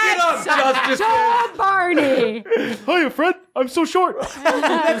 yuck it up, Justice. Oh, Barney. Hiya, Fred. I'm so short.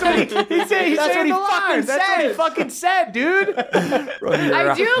 That's what he said. He's That's saying what he the fucking lines. That's what he said. fucking said, dude.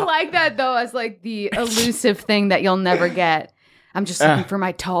 I do like that though, as like the elusive thing that you'll never get. I'm just looking for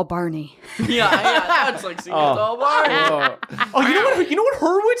my tall Barney. Yeah, that's like seeing a tall Barney. Oh, you know what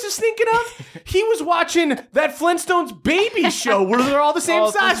Hurwitz is thinking of? He was watching that Flintstones baby show where they're all the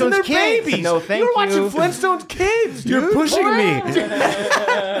same size and they're Flintstones Kids. babies. No, thank you were watching you. Flintstones Kids, dude. You're pushing me.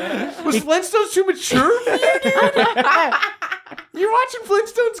 Was Flintstones too mature for you, dude? You're watching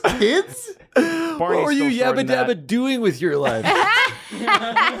Flintstones Kids? What were you Yabba Dabba doing with your life?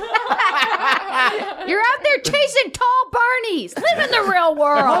 You're out there chasing tall Barneys. Live in the real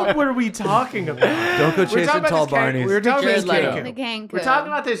world. What were we talking about? Don't go We're chasing talking about tall this Ken- Barneys. We were talking Jared about this Leto. The Kenku. Kenku. We're talking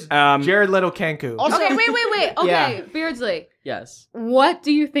about this Jared Leto Kenku. Okay, wait. Okay, Yeah. Beardsley. Yes. What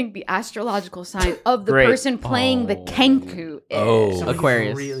do you think the astrological sign of the Great. person playing the Kenku is? Oh.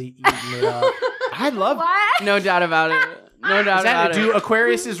 Aquarius. Really eating it up. I love What? No doubt about it. No doubt Is that, about do it.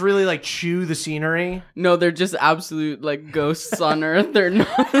 Aquariuses really like chew the scenery? No, they're just absolute like ghosts on Earth. They're not.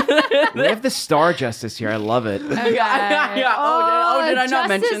 We have the Star Justice here. I love it. Okay. Yeah. Oh, did I not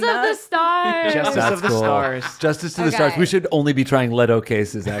mention Justice that? of the Stars. Justice That's of the cool. Stars. Justice to the Okay. stars. We should only be trying Leto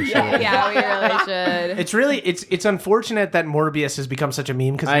cases, actually. Yeah, we really should. It's really it's unfortunate that Morbius has become such a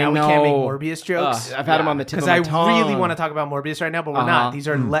meme because I now we can't make know. Morbius jokes. I've had him on the tip of Because my I tongue. really want to talk about Morbius right now, but we're not. These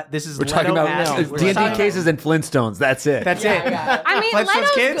are this is We're talking Leto about acid. We're D&D talking cases and Flintstones. That's it. That's it. I mean,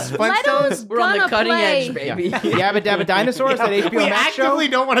 Flintstones kids? Leto's We're on the gonna cutting play. edge, baby. Yabba Dabba Dinosaurs, that HBO We Max show? actively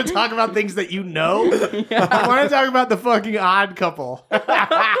don't want to talk about things that you know. I want to talk about the fucking Odd Couple.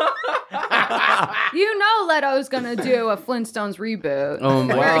 You know Leto's gonna do a Flintstones reboot. Oh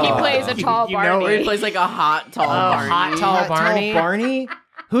my where he God. plays a tall You know Barney. Where he plays like a hot, tall Barney. Hot tall Barney. Barney?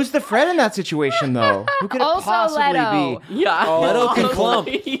 Who's the Fred in that situation, though? Who could it Also possibly Leto. Yeah. Leto can clump.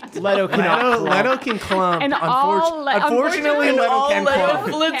 be? Leto cannot. Leto can clump. And all Unfortunately, unfortunately, Leto All can Leto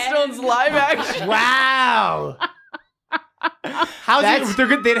clump. Flintstones live action. Wow. How's it? They're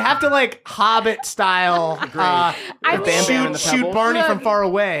good. They'd have to like Hobbit style. I mean, Shoot Barney Look, from far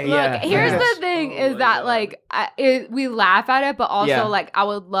away. Look, Yeah. here's Yes. the thing: is that like we laugh at it, but also Yeah. like I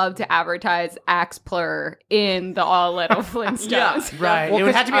would love to advertise Axplur in the All Little Flintstones. Yeah. Right. Well, it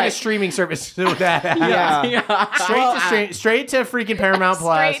would have to be on a 'cause streaming service so that Yeah. straight to freaking Paramount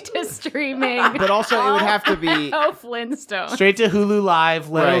Plus. Straight to streaming. But also, it would have to be. Oh, Flintstones. Straight to Hulu Live.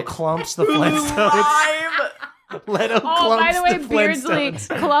 Leto Right. clumps the Flintstones. Leto Oh, clumps by the way, the Beardsley,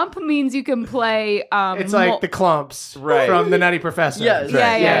 Flintstones. clump means you can play. It's like the clumps Right. from the Nutty Professor. Yes.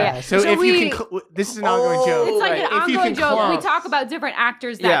 Yeah. So, So if we- you can, this is an ongoing joke. It's like Right. an If you ongoing can joke. clump. We talk about different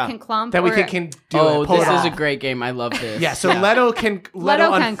actors that Yeah. can clump. that we or- can do Oh, it. Pull this it is off. a great game. I love this. Yeah, so Leto can Leto can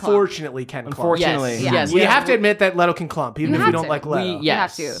clump. unfortunately can clump. Unfortunately. Yes. Yeah. Yes. We yeah. have to admit that Leto can clump, even You if we have don't to. like Leto. Yes.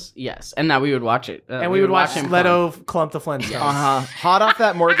 have to. Yes. And now we would watch it. And we would watch him Leto clump the Flintstones. Hot off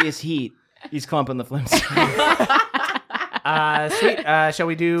that Morbius heat. He's clumping the Flintstones. Sweet. Shall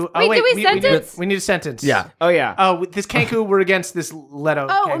we do? Oh, Wait, wait, do we sentence? We need a sentence. Yeah. Oh, yeah. Oh, with this Kenku, we're against this Leto.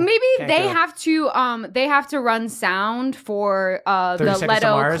 Oh, maybe Kenku. they have to run sound for 30 the Seconds to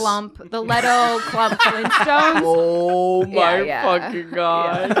Leto Mars? clump Flintstones. Oh my Yeah. fucking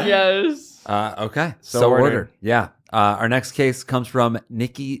god. Yes. Okay. So So ordered. ordered. Yeah. Our next case comes from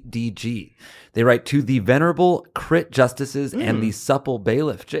Nikki DG. They write to the venerable crit justices and the supple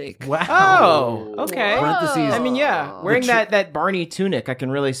bailiff Jake. Wow. Oh, okay. Parentheses. I mean, yeah, wearing that Barney tunic, I can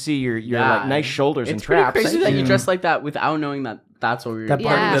really see your Yeah. like nice shoulders and It's pretty traps. crazy that you dress like that without knowing that that's what we were That doing.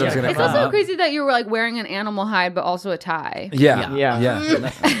 part Yeah, that was gonna it's come also up. crazy that you were like wearing an animal hide, but also a tie. Yeah. Yeah.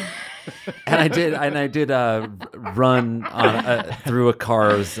 and I did run on through a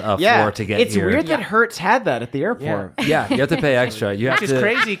car's Yeah, floor to get it's here. weird that Hertz had that at the airport. Yeah, you have to pay extra. You have Which to. is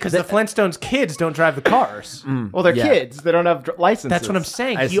crazy because the Flintstones kids don't drive the cars. Well, they're Yeah. kids; they don't have licenses. That's what I'm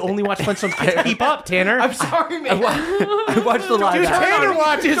saying. I You see. only watch Flintstones kids. Keep up, Tanner. I'm sorry, man. I watched the live. Dude, action. Tanner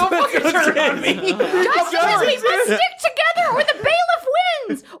watches Flintstones kids. Justice, we must stick together or the bailiff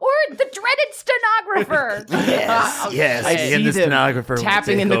wins or the dreaded stenographer. Yes, I me see and the them stenographer will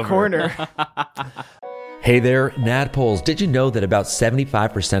tapping take in the over. corner. Hey there, Nadpoles. Did you know that about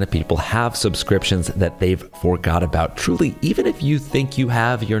 75% of people have subscriptions that they've forgot about? Truly, even if you think you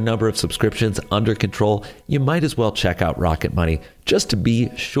have your number of subscriptions under control, you might as well check out Rocket Money just to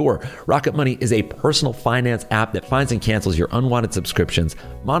be sure. Rocket Money is a personal finance app that finds and cancels your unwanted subscriptions,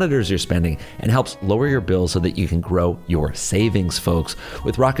 monitors your spending, and helps lower your bills so that you can grow your savings, folks.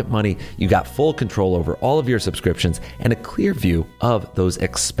 With Rocket Money, you got full control over all of your subscriptions and a clear view of those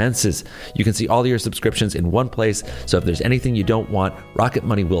expenses. You can see all of your subscriptions in one place, so if there's anything you don't want, Rocket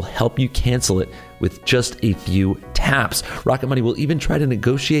Money will help you cancel it with just a few taps. Rocket Money will even try to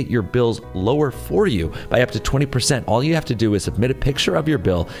negotiate your bills lower for you by up to 20%. All you have to do is submit a picture of your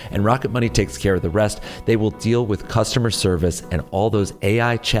bill, and Rocket Money takes care of the rest. They will deal with customer service and all those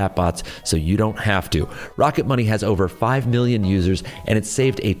AI chatbots, so you don't have to. Rocket Money has over 5 million users, and it's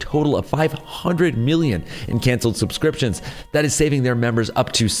saved a total of 500 million in canceled subscriptions. That is saving their members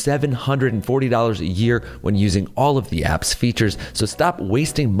up to $740 a year when using all of the app's features. So stop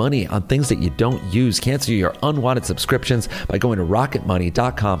wasting money on things that you don't use. Cancel your unwanted subscriptions by going to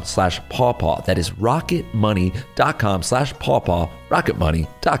rocketmoney.com/pawpaw. That is rocketmoney.com/pawpaw.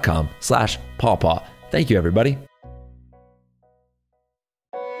 rocketmoney.com/pawpaw. Thank you, everybody.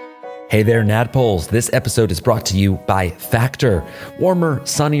 Hey there, Nadpoles. This episode is brought to you by Factor. Warmer,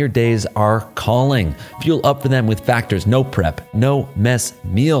 sunnier days are calling. Fuel up for them with Factor's no prep, no mess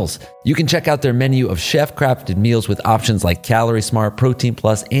meals. You can check out their menu of chef-crafted meals with options like Calorie Smart, Protein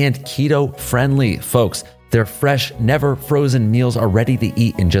Plus, and Keto Friendly. Folks, their fresh, never frozen meals are ready to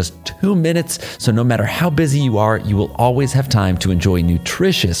eat in just 2 minutes. So no matter how busy you are, you will always have time to enjoy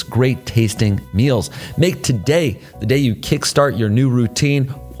nutritious, great tasting meals. Make today the day you kickstart your new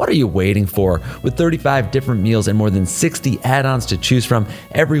routine. What are you waiting for? With 35 different meals and more than 60 add-ons to choose from,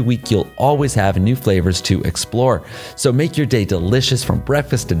 every week you'll always have new flavors to explore. So make your day delicious from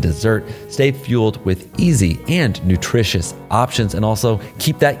breakfast to dessert. Stay fueled with easy and nutritious options, and also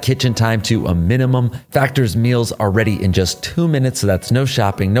keep that kitchen time to a minimum. Factor's meals are ready in just 2 minutes, so that's no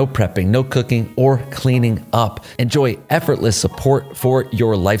shopping, no prepping, no cooking, or cleaning up. Enjoy effortless support for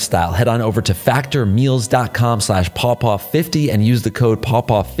your lifestyle. Head on over to factormeals.com/pawpaw50 and use the code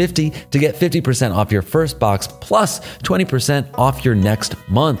pawpaw50 to get 50% off your first box plus 20% off your next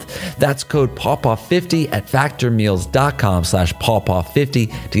month. That's code pawpaw50 at factormeals.com/pawpaw50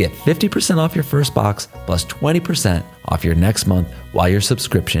 to get 50% off your first box plus 20% off your next month while your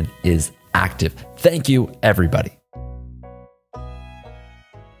subscription is active. Thank you, everybody.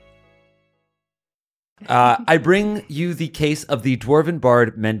 I bring you the case of the Dwarven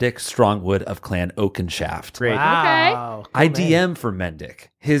Bard Mendic Strongwood of Clan Oakenshaft. Great. Wow. I DM for Mendic.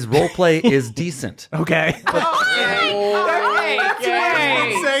 His roleplay is decent. Okay.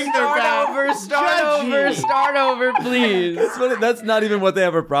 Start over, please. That's not even what they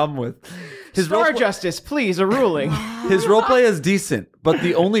have a problem with. Star Justice, please, a ruling. His roleplay is decent, but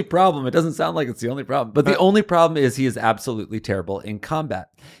the only problem, it doesn't sound like it's the only problem, but the only problem is he is absolutely terrible in combat.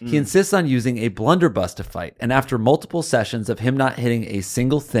 He insists on using a blunderbuss to fight, and after multiple sessions of him not hitting a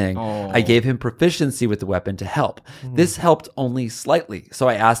single thing, I gave him proficiency with the weapon to help. This helped only slightly, so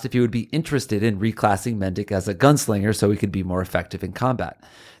I asked if he would be interested in reclassing Mendic as a gunslinger so he could be more effective in combat.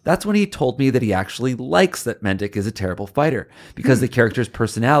 That's when he told me that he actually likes that Mendic is a terrible fighter, because the character's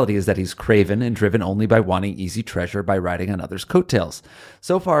personality is that he's craven and driven only by wanting easy treasure by riding on others' coattails.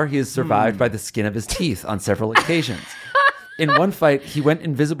 So far, he has survived by the skin of his teeth on several occasions. In one fight, he went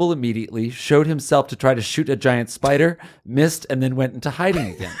invisible immediately, showed himself to try to shoot a giant spider, missed, and then went into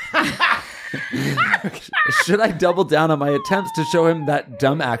hiding again. Should I double down on my attempts to show him that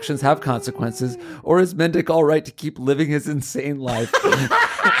dumb actions have consequences, or is Mendic all right to keep living his insane life and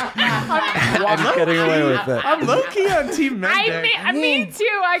getting away with it? I'm low-key on Team Mendic. Me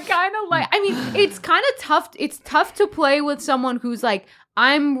too. I kind of like. I mean, it's kind of tough. It's tough to play with someone who's like,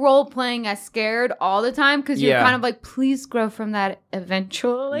 I'm role playing as scared all the time because you're kind of like, please grow from that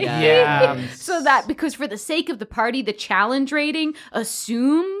eventually. Yeah. So that because for the sake of the party, the challenge rating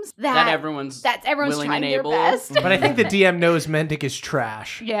assumes that everyone's willing trying and their able. best. But I think the DM knows Mendic is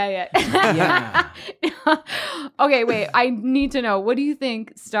trash. Yeah. Yeah. Okay, wait. I need to know. What do you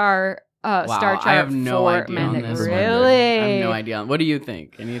think, Star chart I have no for idea on Mendic? this. Really? I have no idea. What do you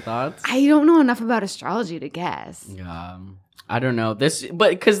think? Any thoughts? I don't know enough about astrology to guess. I don't know this,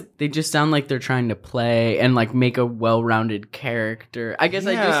 but because they just sound like they're trying to play and like make a well-rounded character. I guess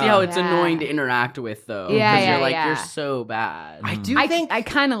I do see how it's annoying to interact with, though. Because you're like, you're so bad. I do think I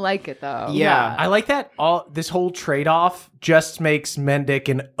kind of like it though. Yeah. I like that this whole trade-off just makes Mendic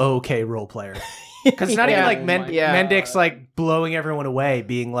an okay role player. Because it's not even like Mendic's like blowing everyone away,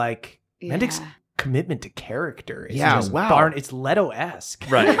 being like, Mendic's commitment to character. It's Yeah, just wow. It's Leto-esque.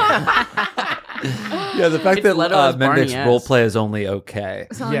 Right. Yeah, the fact that Leto as Mendic's Barney-esque. roleplay is only okay.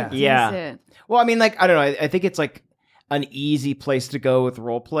 Yeah. Well, I mean, like, I don't know. I think it's like an easy place to go with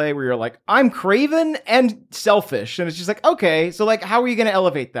roleplay where you're like, I'm craven and selfish. And it's just like, okay, so like, how are you going to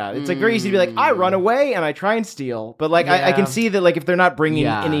elevate that? It's like very easy to be like, I run away and I try and steal. But like, I can see that like, if they're not bringing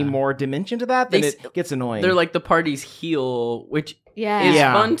any more dimension to that, then it gets annoying. They're like the party's heel, which Yeah. is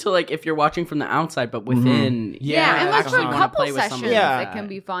Yeah. fun to like if you're watching from the outside, but within. Yeah, and like for actually a wanna couple play with sessions, somebody. it can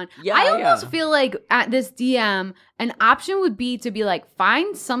be fun. Yeah, I almost yeah. feel like at this DM, an option would be to be like,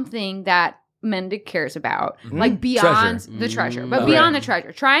 find something that Mendic cares about, like beyond the treasure, but beyond the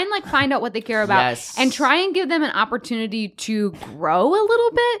treasure. Try and like find out what they care about, and try and give them an opportunity to grow a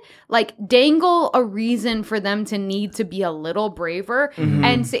little bit. Like dangle a reason for them to need to be a little braver.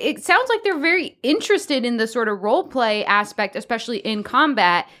 And so it sounds like they're very interested in the sort of role play aspect, especially in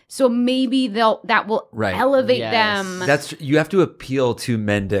combat. So maybe that will elevate them. You have to appeal to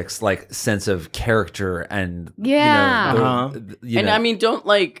Mendic's like sense of character and I mean, don't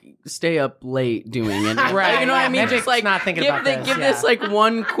like stay up late doing it. Right. You know what I mean? Mendic's Just like not thinking give about the, this. give this like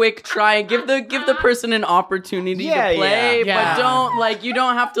one quick try. Give the person an opportunity to play, but don't like you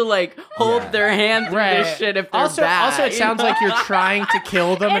don't have to like hold their hand through this shit if they're bad. Also, it sounds like you're trying to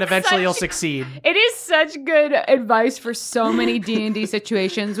kill them, and It's eventually you'll such- succeed. It is such good advice for so many D&D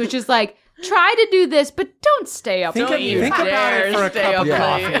situations, which is like, try to do this, but don't stay up Think late. about it for a stay cup up of late.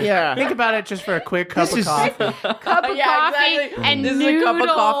 coffee. Yeah. Think about it just for a quick cup of coffee. Cup of coffee exactly. and this noodle. is a cup of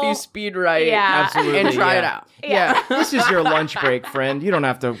coffee speed right. Yeah. Absolutely, and try it yeah. out. Yeah, this is your lunch break, friend. You don't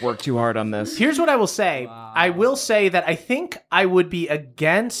have to work too hard on this. Here's what I will say. I will say that I think I would be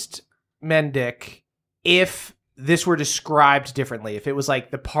against Mendic if this were described differently. If it was like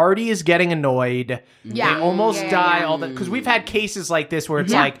the party is getting annoyed, they almost die all the because we've had cases like this where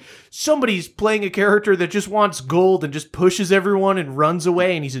it's like somebody's playing a character that just wants gold and just pushes everyone and runs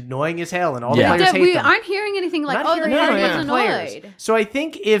away and he's annoying as hell and all the players hate We them. aren't hearing anything like, Not oh, the hearing party anything was from players. annoyed. So I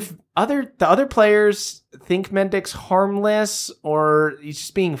think if the other players think Mendic's harmless or he's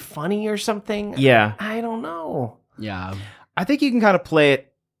just being funny or something, I don't know. Yeah. I think you can kind of play it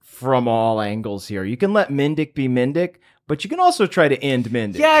from all angles here. You can let Mendic be Mendic, but you can also try to end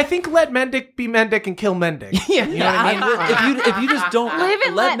Mendic. Yeah, I think let Mendic be Mendic and kill Mendic. Yeah. You know what I mean? If you just don't Live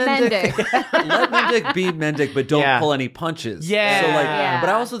and let Mendic. let Mendic be Mendic, but don't pull any punches. Yeah. So like, Yeah. but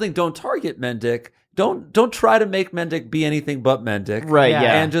I also think don't target Mendic. Don't try to make Mendic be anything but Mendic. Right,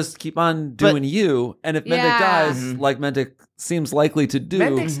 yeah. And just keep on doing you. And if Mendic dies, like Mendic seems likely to do.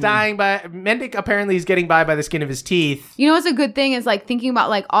 Mendic's dying Mendic apparently is getting by the skin of his teeth. You know what's a good thing is like thinking about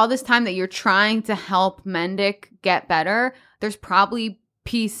like all this time that you're trying to help Mendic get better, there's probably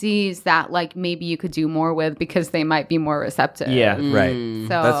PCs that like maybe you could do more with because they might be more receptive. Yeah. Right. So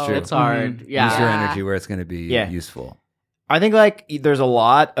That's true. It's hard. Yeah. Use your energy where it's going to be useful. I think like there's a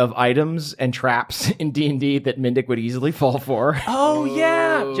lot of items and traps in D&D that Mendic would easily fall for. Oh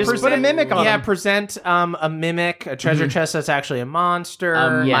yeah, Just put a mimic on him. Present a mimic, a treasure chest that's actually a monster.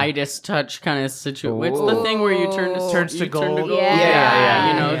 Midas touch kind of situation. It's the thing where you Turns to gold.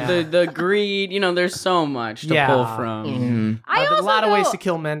 Yeah. You know, the greed, you know, there's so much to pull from. I There's also a lot of ways though- to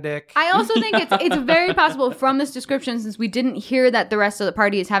kill Mendic. I also think it's very possible from this description, since we didn't hear that the rest of the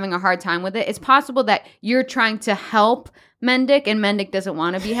party is having a hard time with it, it's possible that you're trying to help Mendic and Mendic doesn't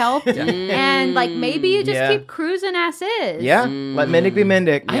want to be helped. And like maybe you just keep cruising as is. Yeah, let Mendic be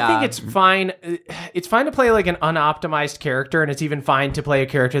Mendic. I think it's fine. It's fine to play like an unoptimized character, and it's even fine to play a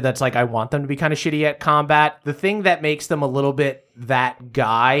character that's like, I want them to be kind of shitty at combat. The thing that makes them a little bit that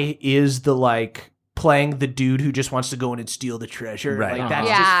guy is the like playing the dude who just wants to go in and steal the treasure. Right. Like that's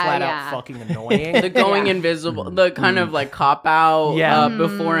Yeah, just flat yeah. out fucking annoying. The going invisible, the kind of like cop out Yeah.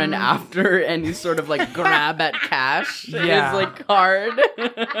 before and after, and you sort of like grab at cash Yeah. is like hard.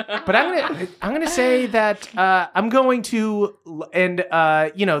 But I'm gonna say that I'm going to, and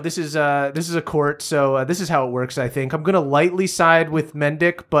you know, this is a court, so this is how it works. I think I'm gonna lightly side with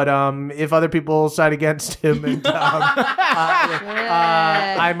Mendic, but if other people side against him, and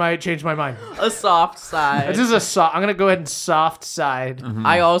I might change my mind. A soft side. This is I'm gonna go ahead and soft side.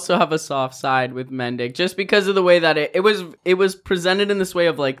 I also have a soft side with Mendic, just because of the way that it was presented in this way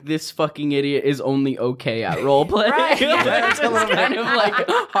of like, this fucking idiot is only okay at roleplay. It's kind of like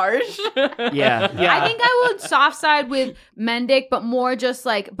harsh. Yeah. I think I would soft side with Mendic, but more just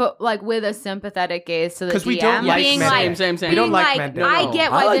like, with a sympathetic gaze to the DM. 'Cause we don't like being Mendic. like, Same. We don't being like like, Mendic. I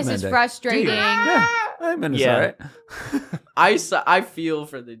get why I like this is Mendic. frustrating. I mean, it's Yeah. all right. I feel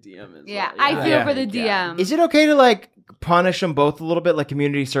for the DM as Yeah, well. I feel Yeah. for the DM. Is it okay to like punish them both a little bit, like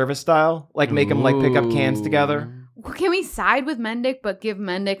community service style? Like make them like pick up cans together? Can we side with Mendick but give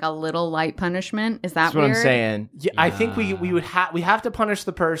Mendick a little light punishment? Is that That's what weird? I'm saying. Yeah, I think we have to punish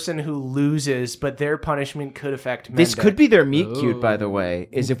the person who loses, but their punishment could affect Mendick. This could be their meet cute, by the way,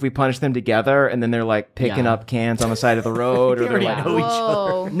 is if we punish them together and then they're like picking up cans on the side of the road. They or they're already like, know each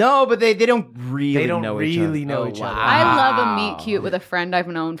Whoa. no, but they don't really They don't know really each know each other. I love a meet cute with a friend I've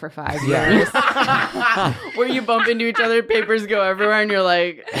known for 5 years. Where you bump into each other, papers go everywhere, and you're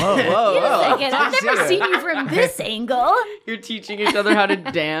like, Whoa, whoa, whoa. Second, I've never seen you from this angle. you're teaching each other how to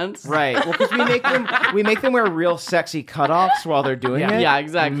dance. Right. Well, because we make them wear real sexy cutoffs while they're doing it. Yeah,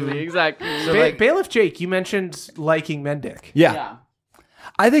 exactly. So, Bailiff Jake, you mentioned liking Mendick. Yeah.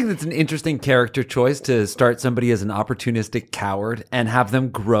 I think that's an interesting character choice to start somebody as an opportunistic coward and have them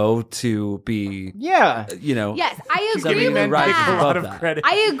grow to be, yeah. Yes, I agree somebody with who rises that. A lot above of that. credit.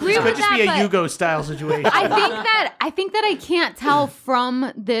 I agree This with could just that, be a but Yugo style situation. I think that I can't tell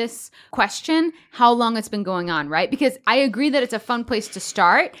from this question how long it's been going on, right? Because I agree that it's a fun place to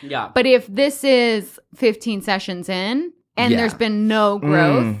start. Yeah. But if this is 15 sessions in and Yeah. there's been no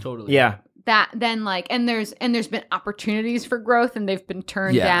growth, Totally. Yeah. that then and there's been opportunities for growth and they've been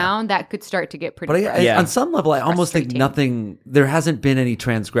turned Yeah. down, that could start to get pretty But gross. Yeah. on some level, I almost think Frustrating. there hasn't been any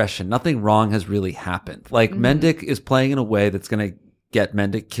transgression. Nothing wrong has really happened. Like Mendick is playing in a way that's going to get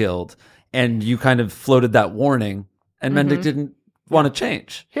Mendick killed. And you kind of floated that warning and Mendick didn't want to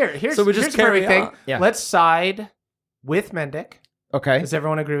change. Here's So we just here's the perfect carry thing. on. Yeah. Let's side with Mendick. Okay. Does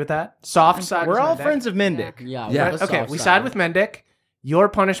everyone agree with that? Soft side. We're with all Mendick. friends of Mendick. Yeah. Yeah. we're the Okay, soft we side. side with Mendick. Your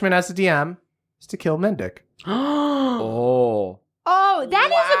punishment as a DM is to kill Mendick. Oh. Oh, that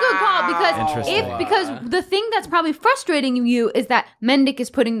is a good call Interesting. because the thing that's probably frustrating you is that Mendick is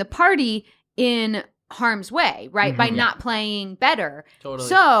putting the party in harm's way, right? By not playing better. Totally.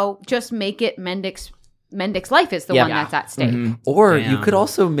 So just make it Mendick's life is the Yeah. one that's at stake. Or you Damn. could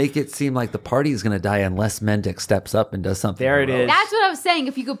also make it seem like the party is going to die unless Mendick steps up and does something. There it heroic. is. That's what I was saying.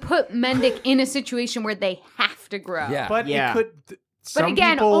 If you could put Mendick in a situation where they have to grow. Yeah. But Yeah. it could. Some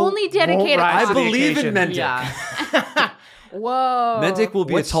again, people only dedicated- won't rise I to the believe in occasion. Mendick. Yeah. Whoa. Mendick will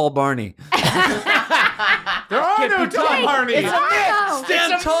be a tall Barney. There are no tall Barneys. It's a myth.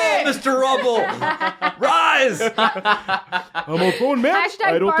 Stand tall, Mr. Rubble. Rise. I'm a grown man.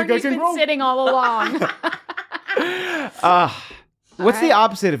 Hashtag Barney's been sitting all along. What's the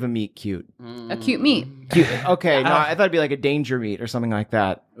opposite of a meet cute? A cute meat. Cute. Okay, no, I thought it'd be like a danger meet or something like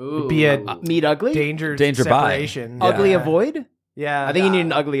that. Ooh. Be a Meet ugly? danger by. separation. Yeah. Ugly avoid? Yeah, I think you need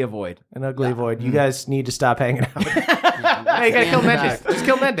an ugly avoid. an ugly void. You guys need to stop hanging out. Hey, you gotta kill Mendick. Just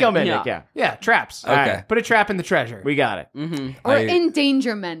kill Mendick. Kill Mendick, yeah. Yeah, traps. Okay. All right. Put a trap in the treasure. We got it. Or I-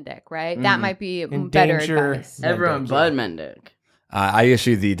 endanger Mendick, right? That might be better Endanger- advice. Everyone but Mendick. I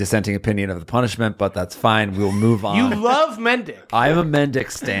issue the dissenting opinion of the punishment, but that's fine. We'll move on. You love Mendick. I am a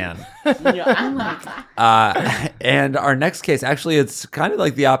Mendick stan. And our next case, actually, it's kind of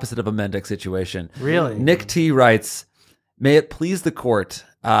like the opposite of a Mendick situation. Really? Nick T writes, "May it please the court,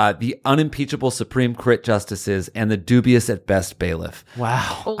 the unimpeachable Supreme Crit Justices and the dubious at best bailiff.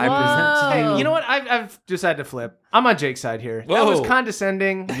 Wow. I present to Hey, you." you know what? I've decided to flip. I'm on Jake's side here. That was Whoa.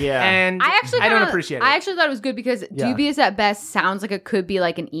 condescending. Yeah. And I don't appreciate it. I actually thought it was good because Yeah. dubious at best sounds like it could be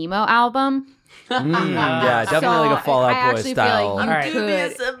like an emo album. Yeah, definitely like a Fall I Out Boy actually style. feel like you All right.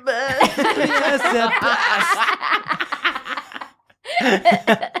 could.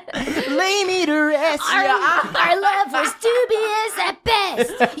 Lay me to rest. Our love was dubious at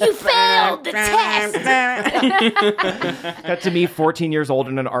best. You failed the test. Got to me 14 years old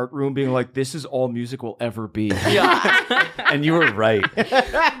in an art room being like, this is all music will ever be. And you were right.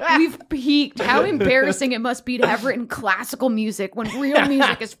 We've peaked. How embarrassing it must be to have written classical music when real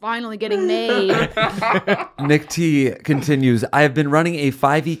music is finally getting made. Nick T continues, "I have been running a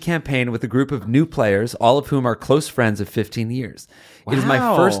 5e campaign with a group of new players, all of whom are close friends of 15 years. It is my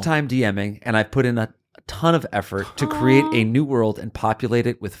Wow. first time DMing, and I've put in a ton of effort to create a new world and populate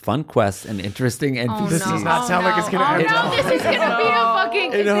it with fun quests and interesting NPCs. This does not sound like it's gonna Oh end no, well. this is gonna be a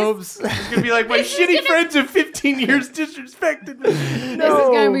fucking. In hopes. It's gonna be like my This is shitty gonna- friends of 15 years disrespected me. This is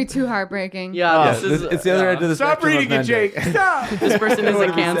gonna be too heartbreaking. Yeah, this is. It's the other end of the Stop spectrum of reading it, Mendick. Jake. Stop. This person is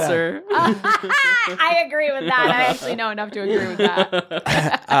a cancer. I agree with that. I actually know enough to agree with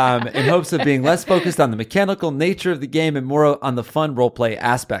that. In hopes of being less focused on the mechanical nature of the game and more on the fun roleplay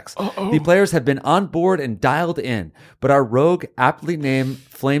aspects. The players have been on board and dialed in, but our rogue, aptly named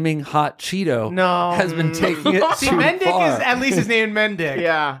Flaming Hot Cheeto, No. has been taking it See, too Mendick far. is at least his name Mendick.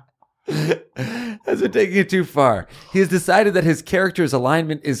 Yeah. Has been taking it too far. He has decided that his character's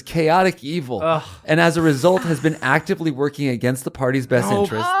alignment is chaotic evil, and as a result has been actively working against the party's best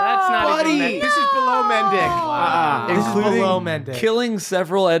interest. That's not Buddy. even This is below below mending. This is Including below mending. killing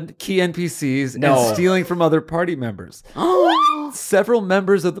several key NPCs No. and stealing from other party members. Several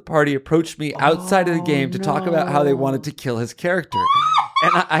members of the party approached me outside of the game to talk about how they wanted to kill his character.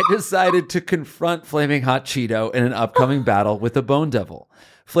 And I decided to confront Flaming Hot Cheeto in an upcoming battle with the Bone Devil.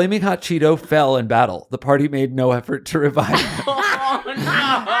 Flaming Hot Cheeto fell in battle. The party made no effort to revive him.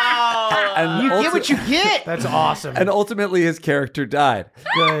 And You get what you get. That's awesome. And ultimately, his character died.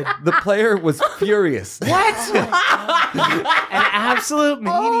 Good. The player was furious. What? An absolute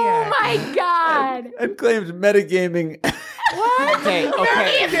maniac. Oh my god! And claimed metagaming. Okay.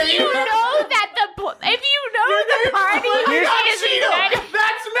 If you know that the party is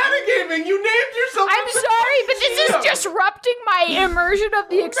That's metagaming. You named yourself. I'm sorry, but this is disrupting my immersion of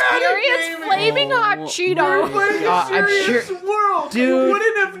the experience. Metagaming. Flaming hot Cheeto. Playing a I'm serious sure- world. Dude. You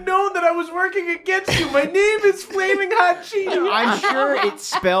wouldn't have known that I was working against you. My name is Flaming Hot Cheeto. I'm sure it's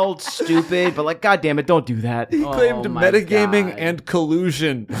spelled stupid, but like, God damn it, don't do that. He claimed my metagaming God. and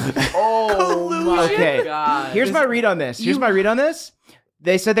collusion. Okay. God. Here's my read on this.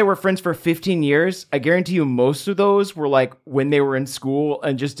 They said they were friends for 15 years. I guarantee you most of those were like when they were in school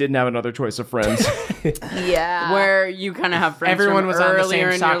and just didn't have another choice of friends. Yeah. Where you kind of have friends Everyone from was on the earlier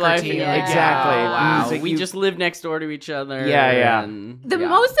same in soccer your life. team. and you're like, Exactly. oh, wow. It's like We you- just live next door to each other. Yeah. and- The yeah.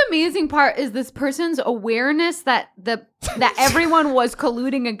 most amazing part is this person's awareness that everyone was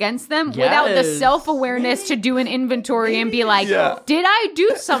colluding against them without the Yes. self-awareness to do an inventory and be like, did I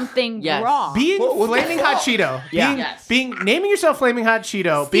do something Yes. wrong? Being Flaming Hot Cheeto, being naming yourself Flaming Hot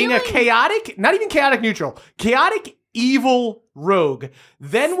Cheeto, being a chaotic, not even chaotic neutral, chaotic evil rogue.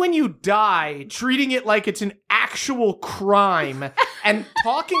 Then when you die, treating it like it's an actual crime and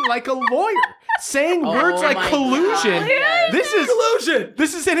talking like a lawyer, saying words like my collusion. God, yes. This is collusion.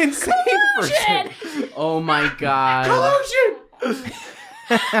 This is an insane person. Oh my God. Collusion.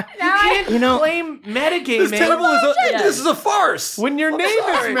 You can't claim metagaming This is a farce. when your name is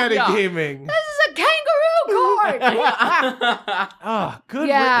metagaming. This is a kangaroo court. Oh, good,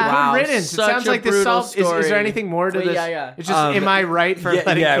 Yeah. good Wow, riddance. It such sounds a like this brutal solved. Is there story. anything more to Wait, this? yeah. It's just, am I right for letting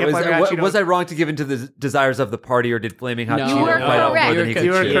Flaming Hot Cheeto? Was I wrong to give into the desires of the party, or did Flaming Hot No. Cheeto You were bite off more correct. than he You could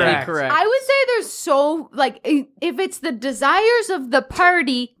were chew? correct. I would say there's so, like, if it's the desires of the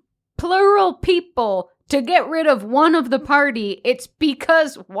party, plural people, to get rid of one of the party, it's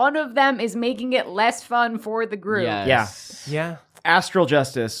because one of them is making it less fun for the group. Yes. Yeah. Astral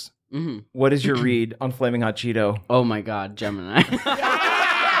Justice. Mm-hmm. What is your read on Flaming Hot Cheeto? Oh my God, Gemini.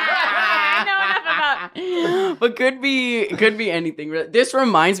 But could be anything. This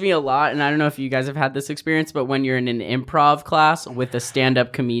reminds me a lot, and I don't know if you guys have had this experience, but when you're in an improv class with a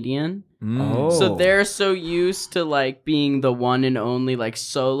stand-up comedian. Oh. So they're so used to like being the one and only like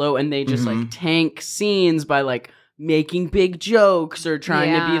solo, and they just like tank scenes by like making big jokes or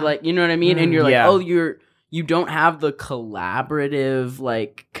trying to be Yeah. like, you know what I mean? And you're like, Yeah. oh, you don't have the collaborative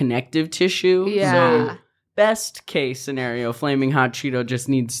like connective tissue. Yeah. So best case scenario, Flaming Hot Cheeto just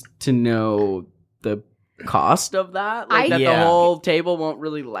needs to know the cost of that. Like that the Yeah. whole table won't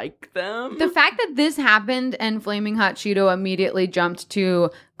really like them. The fact that this happened and Flaming Hot Cheeto immediately jumped to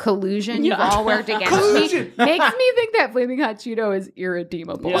collusion, you've all worked against me, makes me think that Flaming Hot Cheeto is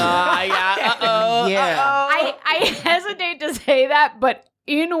irredeemable. Uh-oh. Yeah. I hesitate to say that, but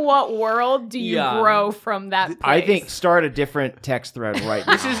in what world do you grow from that place? I think start a different text thread right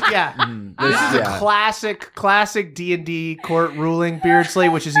now. This is This is a classic D&D court ruling, Beardsley,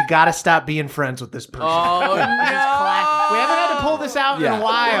 which is you got to stop being friends with this person. Oh, We haven't had to pull this out in a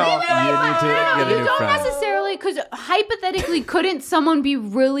while. You need to get a you new don't friend. necessarily, because hypothetically, couldn't someone be a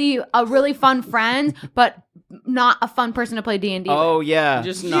really fun friend, but not a fun person to play D&D with? Oh, yeah.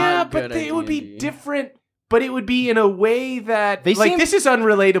 Just not Yeah, good but it would be D&D. different. But it would be in a way that They like seem- this is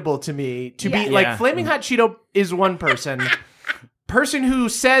unrelatable to me. To be like Yeah. Flaming Hot Cheeto is one person. Person who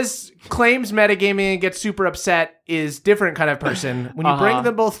claims metagaming and gets super upset is different kind of person. When you bring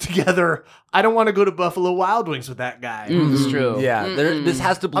them both together, I don't want to go to Buffalo Wild Wings with that guy. It's true. Yeah, this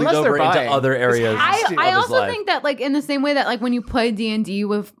has to bleed Unless over they're into bi. other areas. I of his also life. think that like in the same way that like when you play D&D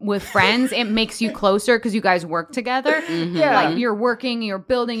with friends, it makes you closer because you guys work together. Yeah. Like you're working, you're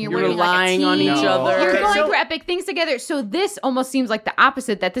building, you're You're working relying like on a team. each other. You're Okay, going so- through epic things together. So this almost seems like the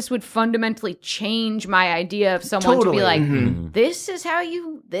opposite, that this would fundamentally change my idea of someone to Totally. be like, this is how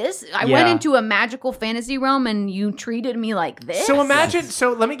you I Yeah. went into a magical fantasy realm and you treated me like this. So imagine.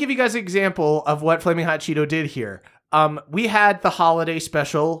 So let me give you guys an example of what Flaming Hot Cheeto did here. we had the holiday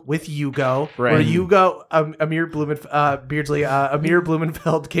special with Hugo, where Hugo, Amir Blumenfeld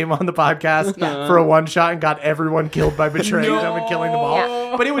came on the podcast for a one shot and got everyone killed by betraying them and killing them all.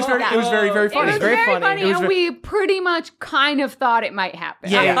 Yeah. But it was very funny. It was very funny, It was and we pretty much kind of thought it might happen.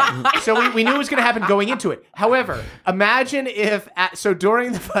 Yeah. So we knew it was going to happen going into it. However, imagine if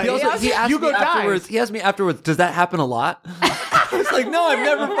during the fight, He asked Hugo me afterwards. dies. He asked me afterwards. Does that happen a lot? I was like, no, I've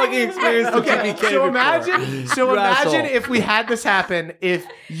never fucking experienced a TPK So before. imagine if we had this happen, if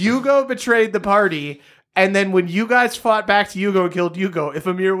Hugo betrayed the party, and then when you guys fought back to Hugo and killed Hugo, if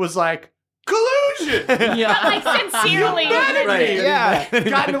Amir was like, collusion! Like sincerely. Right.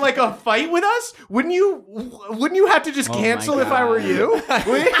 Got into like a fight with us? Wouldn't you have to just cancel if I were you?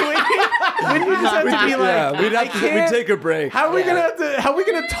 Wouldn't you just have to be like, we'd take a break. how are we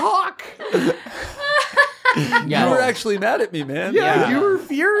gonna talk? You were actually mad at me, man. Yeah, you were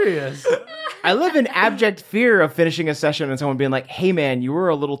furious. I live in abject fear of finishing a session and someone being like, hey man, you were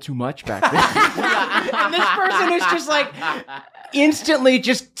a little too much back then. And this person is just like instantly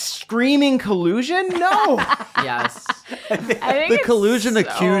just screaming collusion? No. Yes. I think The it's collusion so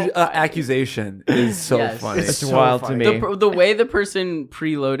accusation is so Yes. funny. It's so wild funny. to me. The way the person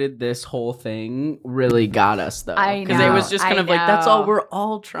preloaded this whole thing really got us, though. I Because it was know, just I kind of like, that's know. all we're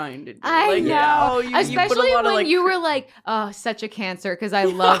all trying to do. I like, know. yeah, you put a Especially lot of, when like, you were like, oh, such a Cancer, because I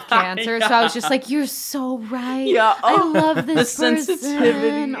love Cancer. So I was just like, you're so right. Yeah, I oh, love the this person.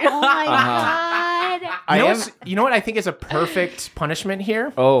 sensitivity. Oh my God. You know what I think is a perfect punishment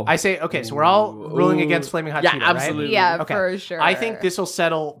here? Oh. I say, okay, so we're all ruling against Flaming Hot Yeah, Cheeto, absolutely. right? Yeah, Okay. for sure. I think this will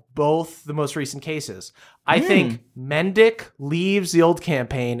settle both the most recent cases. I think Mendick leaves the old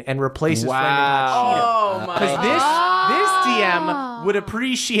campaign and replaces Flaming Hot Oh, my Cheeto. Because this DM would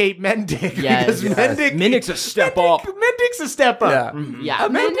appreciate Mendick. Yes. Because Mendick's a step up. Mendick's a step up. Yeah.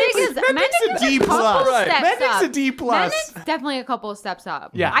 Mendick's a D couple plus. steps Mendick's up. a D plus. Mendick's definitely a couple of steps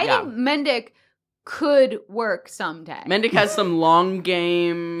up. Yeah. I Yeah. think Mendick could work someday. Mendick has some long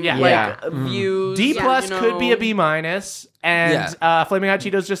game Yeah. views. D plus you know. could be a B minus, and Flaming Hot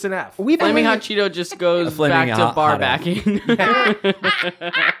Cheeto's just an F. Flaming Hot Cheeto just goes Flaming back to hot- bar hot backing.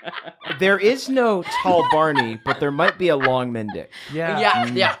 There is no tall Barney, but there might be a long Mendick.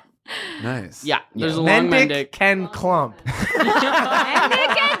 yeah. Nice. Yeah. There's a long Mendick Mendick. can clump.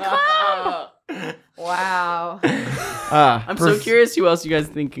 Mendick and Clump. Wow. I'm so curious who else you guys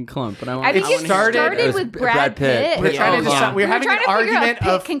think can clump. But I think it started with Brad Pitt. We're trying to decide. We're having an trying to figure out argument if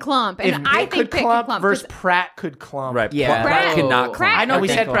of Pitt can clump, if and I Pitt think could Pitt clump can clump versus Pratt could clump. Right. Yeah. Pratt cannot Pratt- clump. I know we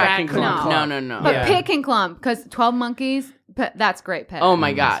Okay, said cool. Pratt can could clump. clump. No. But Yeah. Pitt can clump because 12 Monkeys. That's great, Pitt. Oh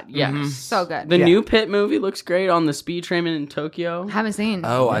my God. Yes. So good. The new Pit movie looks great on the speed train in Tokyo. Haven't seen.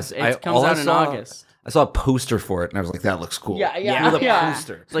 Oh, It comes out in August. I saw a poster for it, and I was like, that looks cool. Yeah. With a Yeah.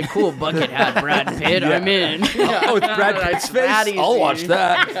 poster. It's like, cool, Bucket hat, Brad Pitt, I'm in. Oh, it's Brad Pitt's face? I'll watch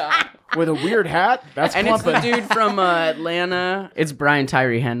that. With a weird hat? That's And it's clumping. the dude from Atlanta. It's Brian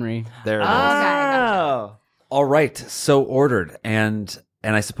Tyree Henry. There it is. Oh. All right, so ordered, and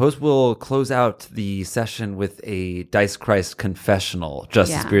I suppose we'll close out the session with a Dice Christ confessional.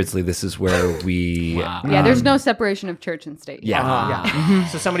 Justice Yeah. Beardsley, this is where we... Yeah, there's no separation of church and state. Yeah.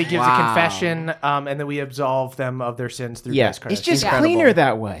 So somebody gives a confession, and then we absolve them of their sins through Yeah, Jesus Christ. it's just Incredible. cleaner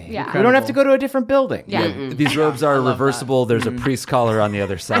that way. Yeah. We don't have to go to a different building. Yeah. These robes are reversible. There's a priest collar on the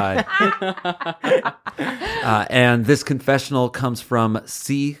other side. And this confessional comes from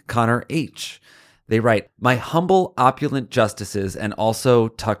C. Connor H. They write, my humble, opulent justices and also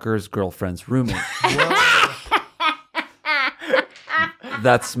Tucker's girlfriend's roommate.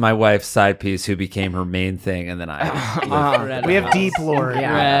 That's my wife's side piece who became her main thing, and then I... We have deep lore.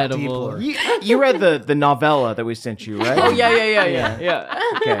 Yeah. Deep Incredible. lore. You read the novella that we sent you, right? Oh, yeah.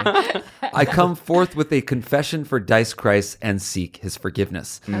 Okay. I come forth with a confession for Dice Christ and seek his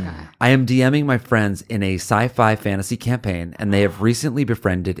forgiveness. I am DMing my friends in a sci-fi fantasy campaign, and they have recently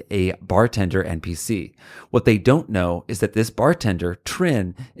befriended a bartender NPC. What they don't know is that this bartender,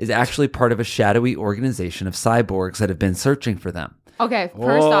 Trin, is actually part of a shadowy organization of cyborgs that have been searching for them. Okay,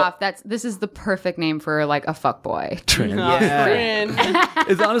 first off, this is the perfect name for like a fuckboy. Trin. Trin.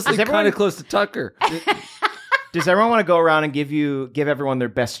 It's honestly kind of close to Tucker. Does everyone want to go around and give everyone their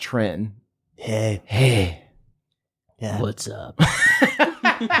best Trin? Hey. What's up?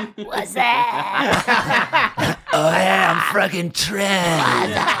 What's that? Oh, yeah, I'm fucking Trin. I'm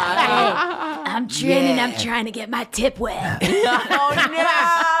Trin and I'm trying to get my tip wet. You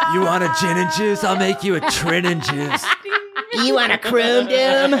want a gin and juice? I'll make you a Trin and juice. You want a chrome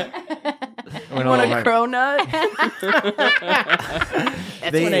dome? You want a cronut?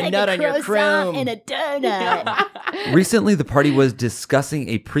 That's when I nut on your croissant chrome. and a donut. Recently, the party was discussing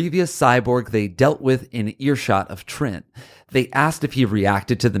a previous cyborg they dealt with in earshot of Trin. They asked if he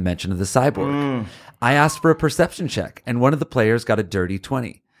reacted to the mention of the cyborg. I asked for a perception check, and one of the players got a dirty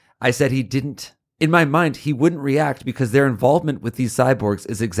 20. I said he didn't. In my mind, he wouldn't react because their involvement with these cyborgs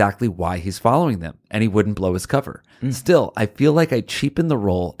is exactly why he's following them, and he wouldn't blow his cover. Still, I feel like I cheapened the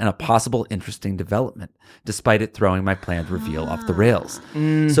role and a possible interesting development, despite it throwing my planned reveal off the rails.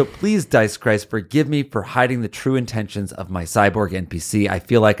 So please, Dice Christ, forgive me for hiding the true intentions of my cyborg NPC. I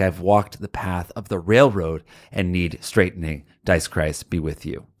feel like I've walked the path of the railroad and need straightening. Dice Christ, be with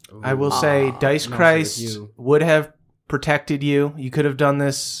you. I will say Dice Christ would have protected you. You could have done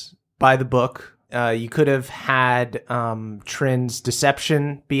this by the book. You could have had Trin's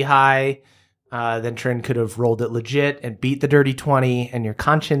deception be high. Then Trin could have rolled it legit and beat the dirty 20, and your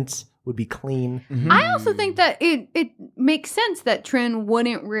conscience would be clean. I also think that it makes sense that Trin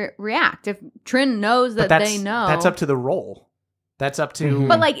wouldn't react. If Trin knows that they know. That's up to the roll. That's up to...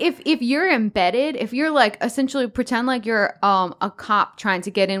 But like if you're embedded, if you're like essentially pretend like you're a cop trying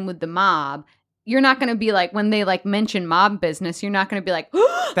to get in with the mob, you're not going to be like, when they like mention mob business, you're not going to be like,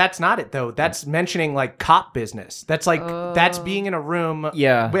 That's not it though. That's mentioning like cop business. That's like, that's being in a room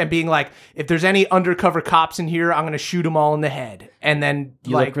and being like, if there's any undercover cops in here, I'm going to shoot them all in the head. And then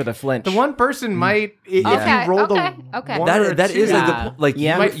You look for the flinch. The one person might, if you roll the one or That two, is like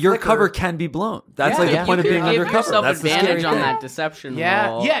your cover can be blown. That's like the point of being undercover. Yourself That's the scary advantage on thing. that deception roll.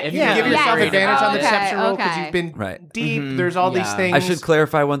 Yeah, if you can give you're yourself great advantage about on the it. deception roll because you've been deep. There's all these things. I should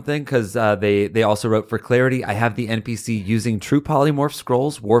clarify one thing because they also wrote for clarity. I have the NPC using true polymorph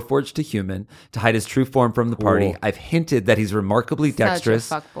scrolls, Warforged to human, to hide his true form from the party. I've hinted that he's remarkably dexterous,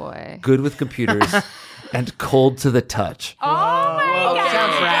 fuckboy. good with computers, and cold to the touch. Oh my god!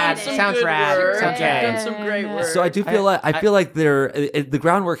 Sounds rad. Sounds rad. Sounds rad. Done some great work. So I do feel like the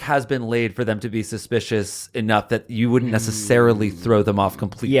groundwork has been laid for them to be suspicious enough that you wouldn't necessarily throw them off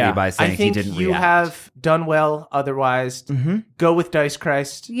completely by saying I think he didn't you react. have done well otherwise. Go with Dice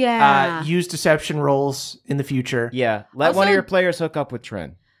Christ. Yeah. Use deception rolls in the future. Yeah. Let one of your players hook up with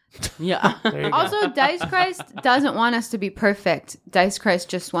Trin. Yeah. Also, Dice Christ doesn't want us to be perfect. Dice Christ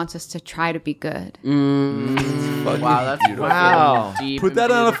just wants us to try to be good. Wow, that's beautiful. Wow. Deep Put and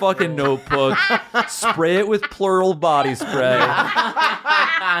that on a beautiful. fucking notebook. Spray it with plural body spray.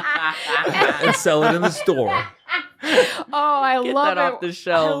 And sell it in the store. Oh, I Get love that it. off the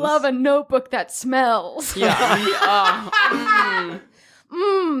shelves. I love a notebook that smells.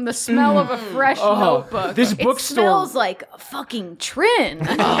 The smell of a fresh notebook. this It bookstore- smells like a fucking Trin.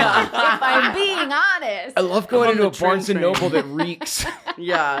 If I'm being honest. I love going into a Trin Barnes and train. Noble that reeks.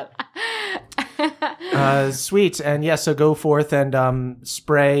 Yeah. Sweet. And yes, so go forth and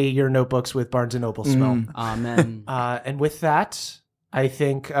spray your notebooks with Barnes & Noble smell. Amen. And with that, I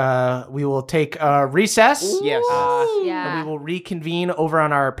think we will take a recess. Yes. And we will reconvene over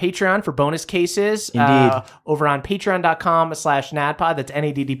on our Patreon for bonus cases. Indeed. Over on patreon.com/NADPOD. That's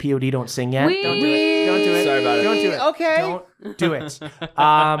NADDPOD. Don't sing yet. We- Don't do it. Don't do it. Sorry about it. Don't do it. Okay. Don't do it.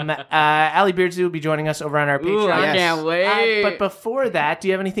 Allie Beardsley will be joining us over on our Ooh, Patreon. I can't wait. But before that, do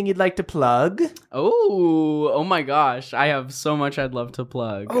you have anything you'd like to plug? Oh my gosh. I have so much I'd love to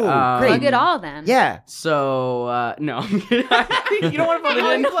plug. Oh, great. Plug it all then. Yeah. So, no. You don't want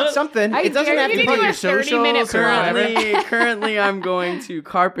to plug Something. I It doesn't dare have you to to be do your a 30-minute socials or whatever. Currently, I'm going to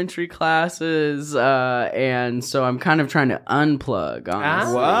carpentry classes, and so I'm kind of trying to unplug,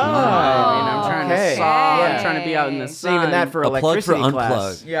 honestly. Wow. I'm trying Okay. to saw. Yeah. I'm trying to be out in the sun. Saving that for A plug for electricity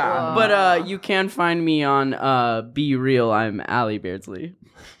class. unplug. Yeah. But you can find me on Be Real. I'm Allie Beardsley.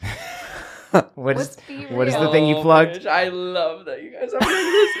 What Let's is be the real. thing you plugged? Gosh, I love that you guys are doing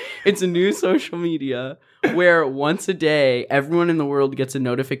this. It's a new social media where once a day, everyone in the world gets a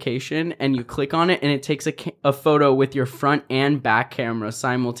notification, and you click on it, and it takes a photo with your front and back camera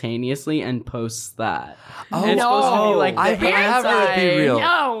simultaneously and posts that. Oh, And it's supposed to be like the I've never heard Be Real.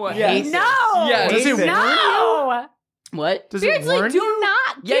 No. Yes. No. Yes. Does it warn you? No. What? Does it Beardsley, warn do you?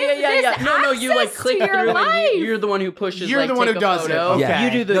 not give Yeah. this No, you like access click to your through, and life. you're the one who pushes. You're like, the one take who a does it. photo. Okay. Yeah. You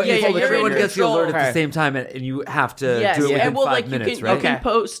do the No, you pull the you're in everyone trigger. gets the alert at Okay. the same time, and you have to Yes, do it within and well, 5 like minutes, you right? can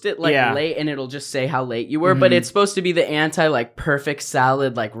post it like Yeah. late, and it'll just say how late you were. But it's supposed to be the anti like perfect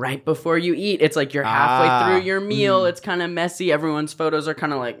salad, like right before you eat. It's like you're halfway through your meal. It's kind of messy. Everyone's photos are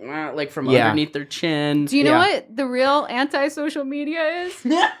kind of like from Yeah. underneath their chin. Do you know Yeah. what the real anti-social media is?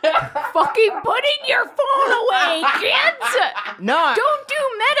 Fucking putting your phone away, kids! No. Don't do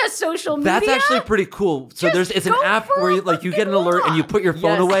a social media. That's actually pretty cool. So it's an app where you get an alert and you put your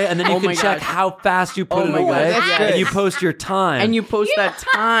phone away, and then you can check how fast you put it away, and you post your time. And you post that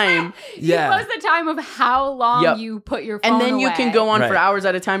time. You post the time of how long you put your phone and then away. you can go on for hours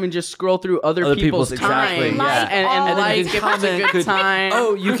at a time and just scroll through other people's time. Exactly. Yeah. And then you like can if it's a comment, good time.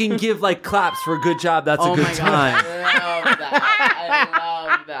 Oh, you can give like claps for a good job. That's a good time. I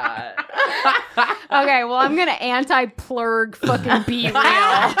love that. Okay, well, I'm gonna anti-plurg fucking be real.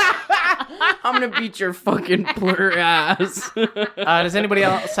 I'm gonna beat your fucking blur ass. Does anybody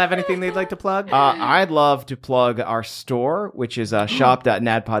else have anything they'd like to plug? I'd love to plug our store, which is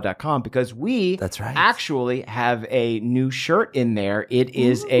shop.nadpod.com, because we actually have a new shirt in there. It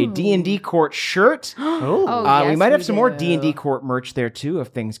is a D&D Court shirt. We might have some more D&D Court merch there too if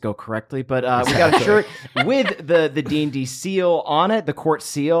things go correctly, but we got a shirt with the D&D seal on it, the court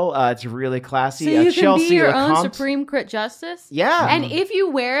seal. It's really classy. So you can Chelsea be your own LeCompte. Supreme Crit Justice? Yeah. And if you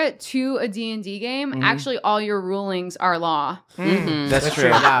wear it to a D&D game, actually all your rulings are law. That's true.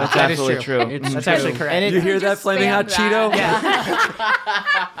 That's absolutely true. That's actually correct. And you hear that, Flaming Hot Cheeto?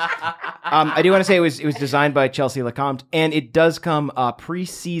 I do want to say it was designed by Chelsea LeCompte, and it does come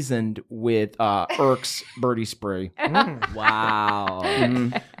pre-seasoned with Irk's Birdie Spray. Wow.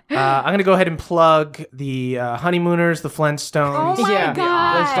 I'm going to go ahead and plug the Honeymooners, the Flintstones. Oh my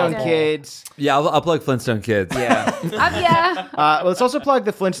God. Flintstone Kids. Yeah, I'll plug Flintstone Kids. Yeah. Yeah. Let's also plug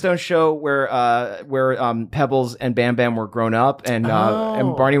the Flintstone show where Pebbles and Bam Bam were grown up, and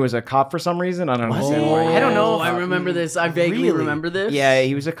Barney was a cop for some reason. I don't understand why. I don't know. I remember this. I vaguely remember this. Yeah,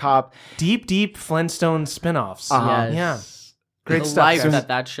 he was a cop. Deep Flintstone spin-offs. Yes. Yeah. Great the stuff. life guys.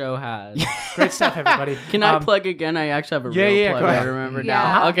 that show had. Great stuff, everybody. Can I plug again? I actually have a real plug. go ahead. I remember Yeah.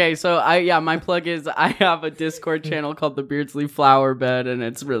 now. Okay, so my plug is I have a Discord channel called the Beardsley Flower Bed, and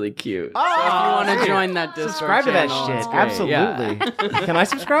it's really cute. So if you want to join that Discord Subscribe to that channel, shit. it's great. Absolutely. Yeah. Can I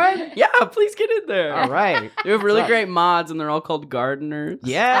subscribe? Yeah, please get in there. All right. They have really great mods, and they're all called gardeners.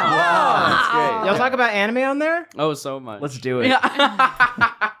 Yeah. That's great. Y'all talk about anime on there? Oh, so much. Let's do it.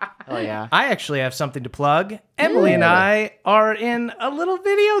 Yeah. Oh yeah. I actually have something to plug. Emily and I are in a little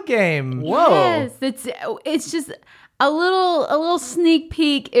video game. Whoa. Yes, it's just a little sneak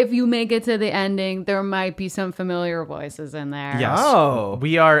peek. If you make it to the ending, there might be some familiar voices in there. Yes. Oh.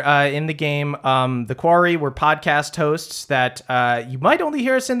 We are in the game, The Quarry. We're podcast hosts that you might only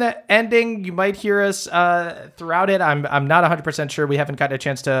hear us in the ending. You might hear us throughout it. I'm not 100% sure. We haven't gotten a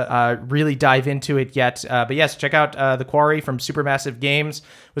chance to really dive into it yet. But yes, check out The Quarry from Supermassive Games.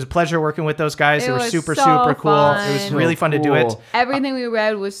 It was a pleasure working with those guys. They were was super so cool. fun. It was really fun to do it. Everything we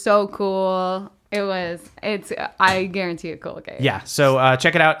read was so cool. I guarantee a cool game. Yeah, so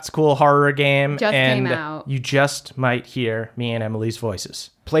check it out. It's a cool horror game. Just and came out. You just might hear me and Emily's voices.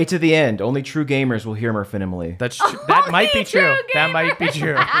 Play to the end. Only true gamers will hear Murph and Emily. That's that might be true. That might be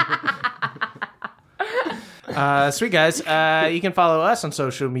true. Sweet guys. You can follow us on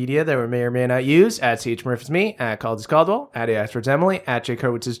social media that we may or may not use. At CH Murph is me. At Caldwell's Caldwell. At Ashford's Emily. At Jake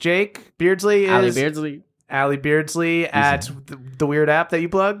Hurwitz is Jake. Beardsley is Allie Beardsley at the weird app that you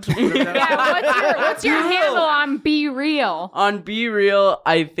plugged. Yeah, what's your handle on Be Real? On Be Real,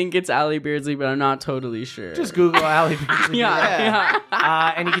 I think it's Allie Beardsley, but I'm not totally sure. Just Google Allie Beardsley. yeah.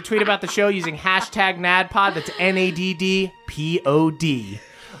 And you can tweet about the show using hashtag NADPOD. That's NADDPOD.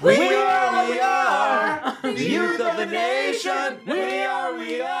 We are the youth of the nation.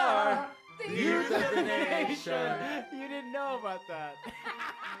 We are the youth of the nation. You didn't know about that.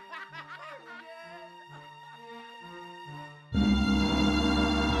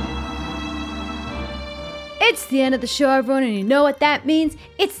 It's the end of the show, everyone, and you know what that means.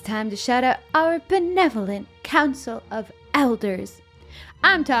 It's time to shout out our benevolent Council of Elders.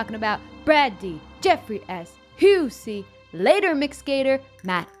 I'm talking about Brad D, Jeffrey S, Hugh C, Later Mixgator,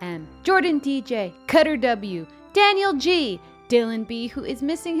 Matt M, Jordan DJ, Cutter W, Daniel G, Dylan B, who is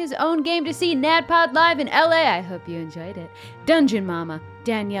missing his own game to see NADPOD live in LA. I hope you enjoyed it. Dungeon Mama,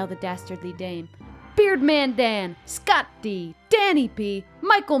 Danielle the Dastardly Dame, Beardman Dan, Scott D, Danny P,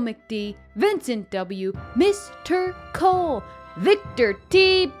 Michael McD, Vincent W, Mr. Cole, Victor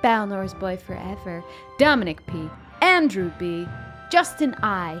T, Balnor's Boy Forever, Dominic P, Andrew B, Justin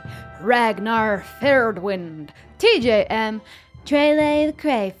I, Ragnar Fairdwind, TJ M, Trele the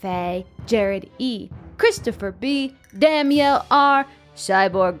Crayfay, Jared E, Christopher B, Danielle R,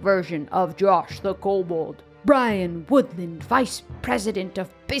 Cyborg version of Josh the Kobold, Brian Woodland, Vice President of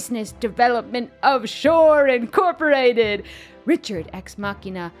Business Development of Shore Incorporated, Richard Ex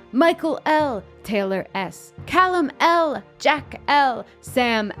Machina, Michael L, Taylor S, Callum L, Jack L,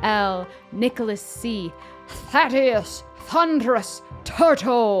 Sam L, Nicholas C, Thaddeus, Thunderous,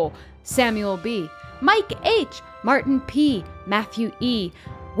 Turtle, Samuel B, Mike H, Martin P, Matthew E,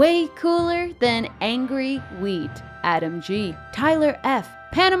 Way cooler than angry wheat. Adam G. Tyler F.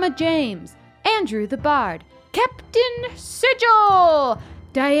 Panama James. Andrew the Bard. Captain Sigil.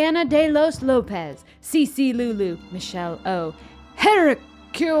 Diana De Los Lopez. CC Lulu. Michelle O.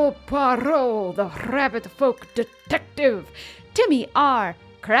 Hercule Poirot, the Rabbit Folk Detective. Timmy R.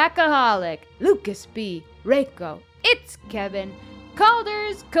 Crackaholic. Lucas B. Reiko. It's Kevin.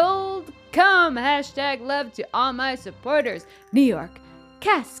 Calder's Cold Come. Hashtag love to all my supporters. New York.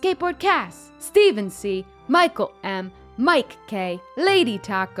 Cass, Skateboard Cass. Stephen C. Michael M. Mike K. Lady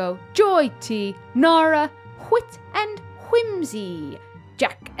Taco. Joy T. Nara. Whit and Whimsy.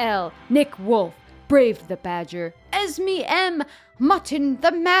 Jack L. Nick Wolf. Brave the Badger. Esme M. Mutton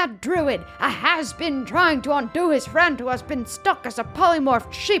the Mad Druid. A has-been trying to undo his friend who has been stuck as a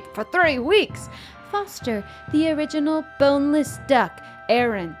polymorphed sheep for 3 weeks. Foster, the original boneless duck.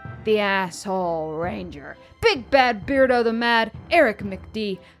 Aaron, the asshole ranger. Big Bad Beardo the Mad. Eric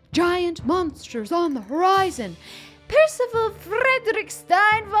McD. Giant monsters on the horizon. Percival Frederick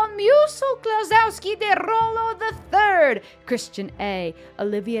Stein von Musel Klosowski de Rollo III. Christian A.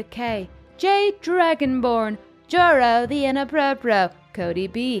 Olivia K. J. Dragonborn. Joro the Inapropro. Cody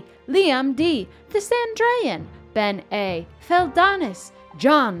B. Liam D. The Sandrean. Ben A. Feldonis.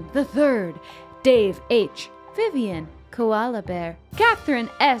 John the Third. Dave H. Vivian. Koala Bear. Catherine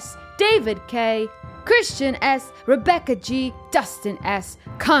S. David K. Christian S. Rebecca G. Dustin S.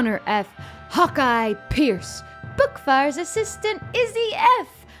 Connor F. Hawkeye Pierce. Bookfire's assistant Izzy F.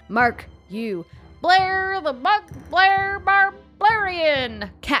 Mark U. Blair the Bug Blair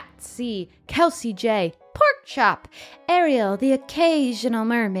Barbarian. Cat C. Kelsey J. Pork Chop. Ariel the Occasional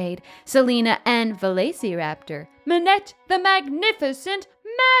Mermaid. Selena N. Velociraptor. Manette the Magnificent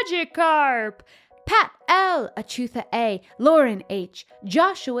Magikarp. Pat L. Achutha A. Lauren H.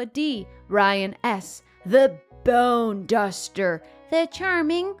 Joshua D. Ryan S. The Bone Duster. The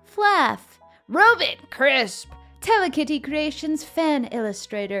Charming Fluff. Robin Crisp. Telekitty Creations fan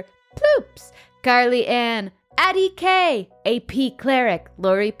illustrator. Ploops. Carly Ann. Addie K. AP Cleric.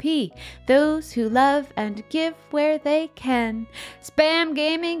 Lori P. Those who love and give where they can. Spam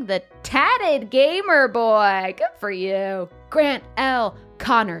Gaming, the Tatted Gamer Boy. Good for you. Grant L.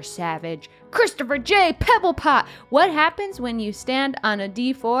 Connor Savage. Christopher J. Pebblepot. What happens when you stand on a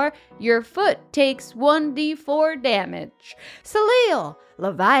D4? Your foot takes 1d4 damage. Salil.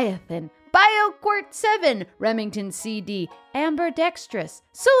 Leviathan. BioQuart 7. Remington CD. Amber Dextrous.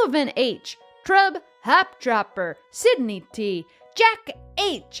 Sullivan H. Trub Hopdropper. Sydney T. Jack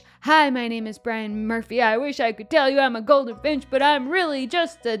H. Hi, my name is Brian Murphy. I wish I could tell you I'm a golden finch, but I'm really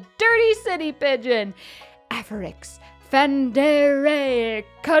just a dirty city pigeon. Averix. Fandere,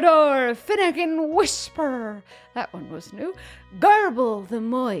 Cador, Finnegan Whisper. That one was new. Garble the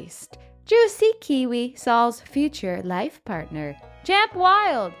Moist. Juicy Kiwi, Saul's future life partner. Champ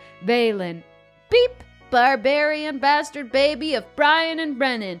Wild. Valen. Beep. Barbarian Bastard Baby of Brian and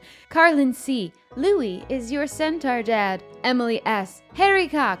Brennan. Carlin C. Louie is your centaur dad. Emily S. Harry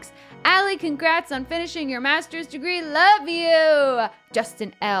Cox. Allie, congrats on finishing your master's degree. Love you.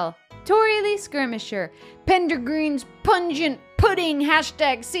 Justin L. Tori Lee Skirmisher. Pendergreen's Pungent Pudding.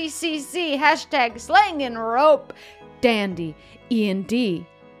 Hashtag CCC. Hashtag Slang and Rope. Dandy. Ian D.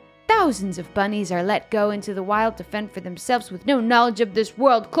 Thousands of bunnies are let go into the wild to fend for themselves with no knowledge of this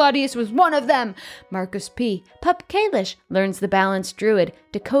world. Claudius was one of them. Marcus P. Pup Kalish learns the balanced druid.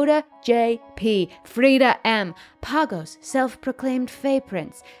 Dakota J. P. Frida M. Pagos, self-proclaimed Fey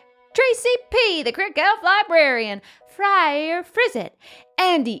Prince. Tracy P. The Crick Elf Librarian. Friar Frizzit.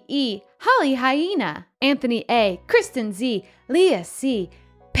 Andy E. Holly Hyena. Anthony A. Kristen Z. Leah C.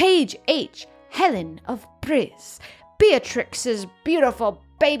 Paige H. Helen of Briz. Beatrix's beautiful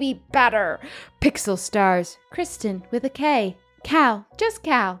baby batter. Pixel Stars. Kristen with a K. Cal. Just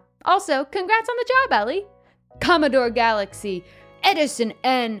Cal. Also, congrats on the job, Ellie. Commodore Galaxy. Edison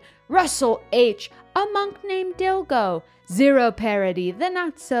N. Russell H. A monk named Dilgo. Zero Parody. The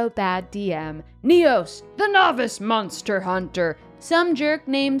not-so-bad DM. Neos. The novice monster hunter. Some jerk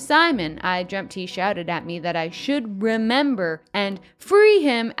named Simon. I dreamt he shouted at me that I should remember and free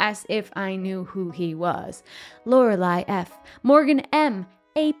him as if I knew who he was. Lorelei F. Morgan M.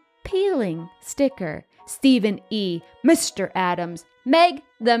 A peeling sticker. Stephen E. Mr. Adams. Meg,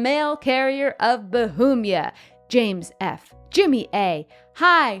 the mail carrier of Bohemia. James F. Jimmy A.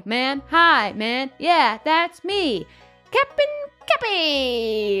 Hi, man. Yeah, that's me. Captain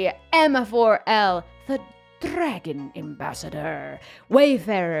Cappy. Emma4L. The Dragon Ambassador.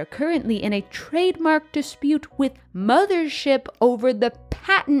 Wayfarer currently in a trademark dispute with Mothership over the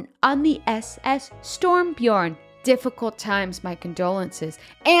patent on the SS Stormbjorn. Difficult times, my condolences.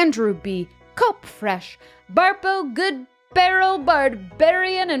 Andrew B. Cope Fresh. Barpo Good Beryl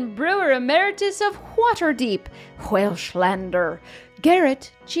Barbarian and Brewer Emeritus of Waterdeep, Welchlander,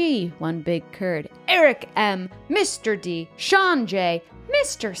 Garrett G, one big curd, Eric M, Mr. D, Sean J,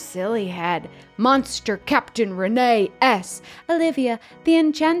 Mr. Sillyhead, Monster Captain Renee S, Olivia, the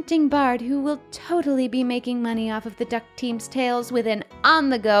enchanting bard who will totally be making money off of the Duck Team's tales with an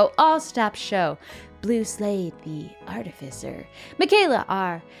on-the-go, all-stop show, Blue Slade, the artificer, Michaela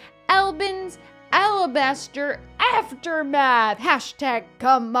R, Albin's Alabaster Aftermath, hashtag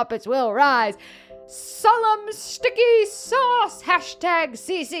Come Muppets Will Rise, Solemn Sticky Sauce, hashtag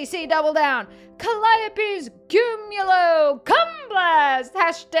CCC Double Down, Calliope's Gumulo Cumblast,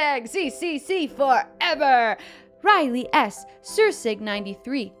 hashtag CCC Forever, Riley S, Sursig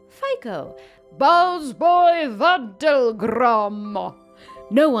 93, FICO, Buzzboy Vadelgrom.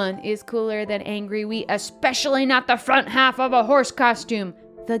 No one is cooler than Angry Wee, especially not the front half of a horse costume,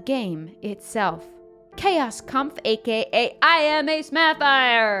 the game itself. Chaos Kumpf, aka I am Ace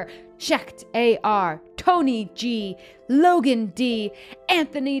Mathire, Shecht AR, Tony G, Logan D,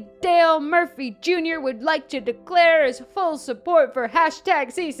 Anthony Dale Murphy Jr. would like to declare his full support for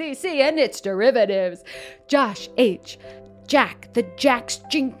hashtag CCC and its derivatives. Josh H, Jack, the Jack's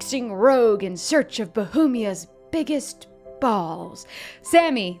jinxing rogue in search of Bohemia's biggest balls.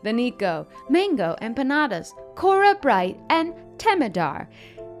 Sammy, the Nico, Mango Empanadas, Cora Bright, and Temidar.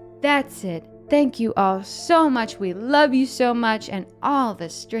 That's it. Thank you all so much. We love you so much, and all the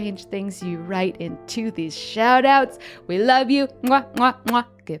strange things you write into these shout-outs. We love you. Mwah, mwah, mwah.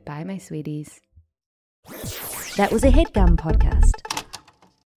 Goodbye, my sweeties. That was a HeadGum podcast.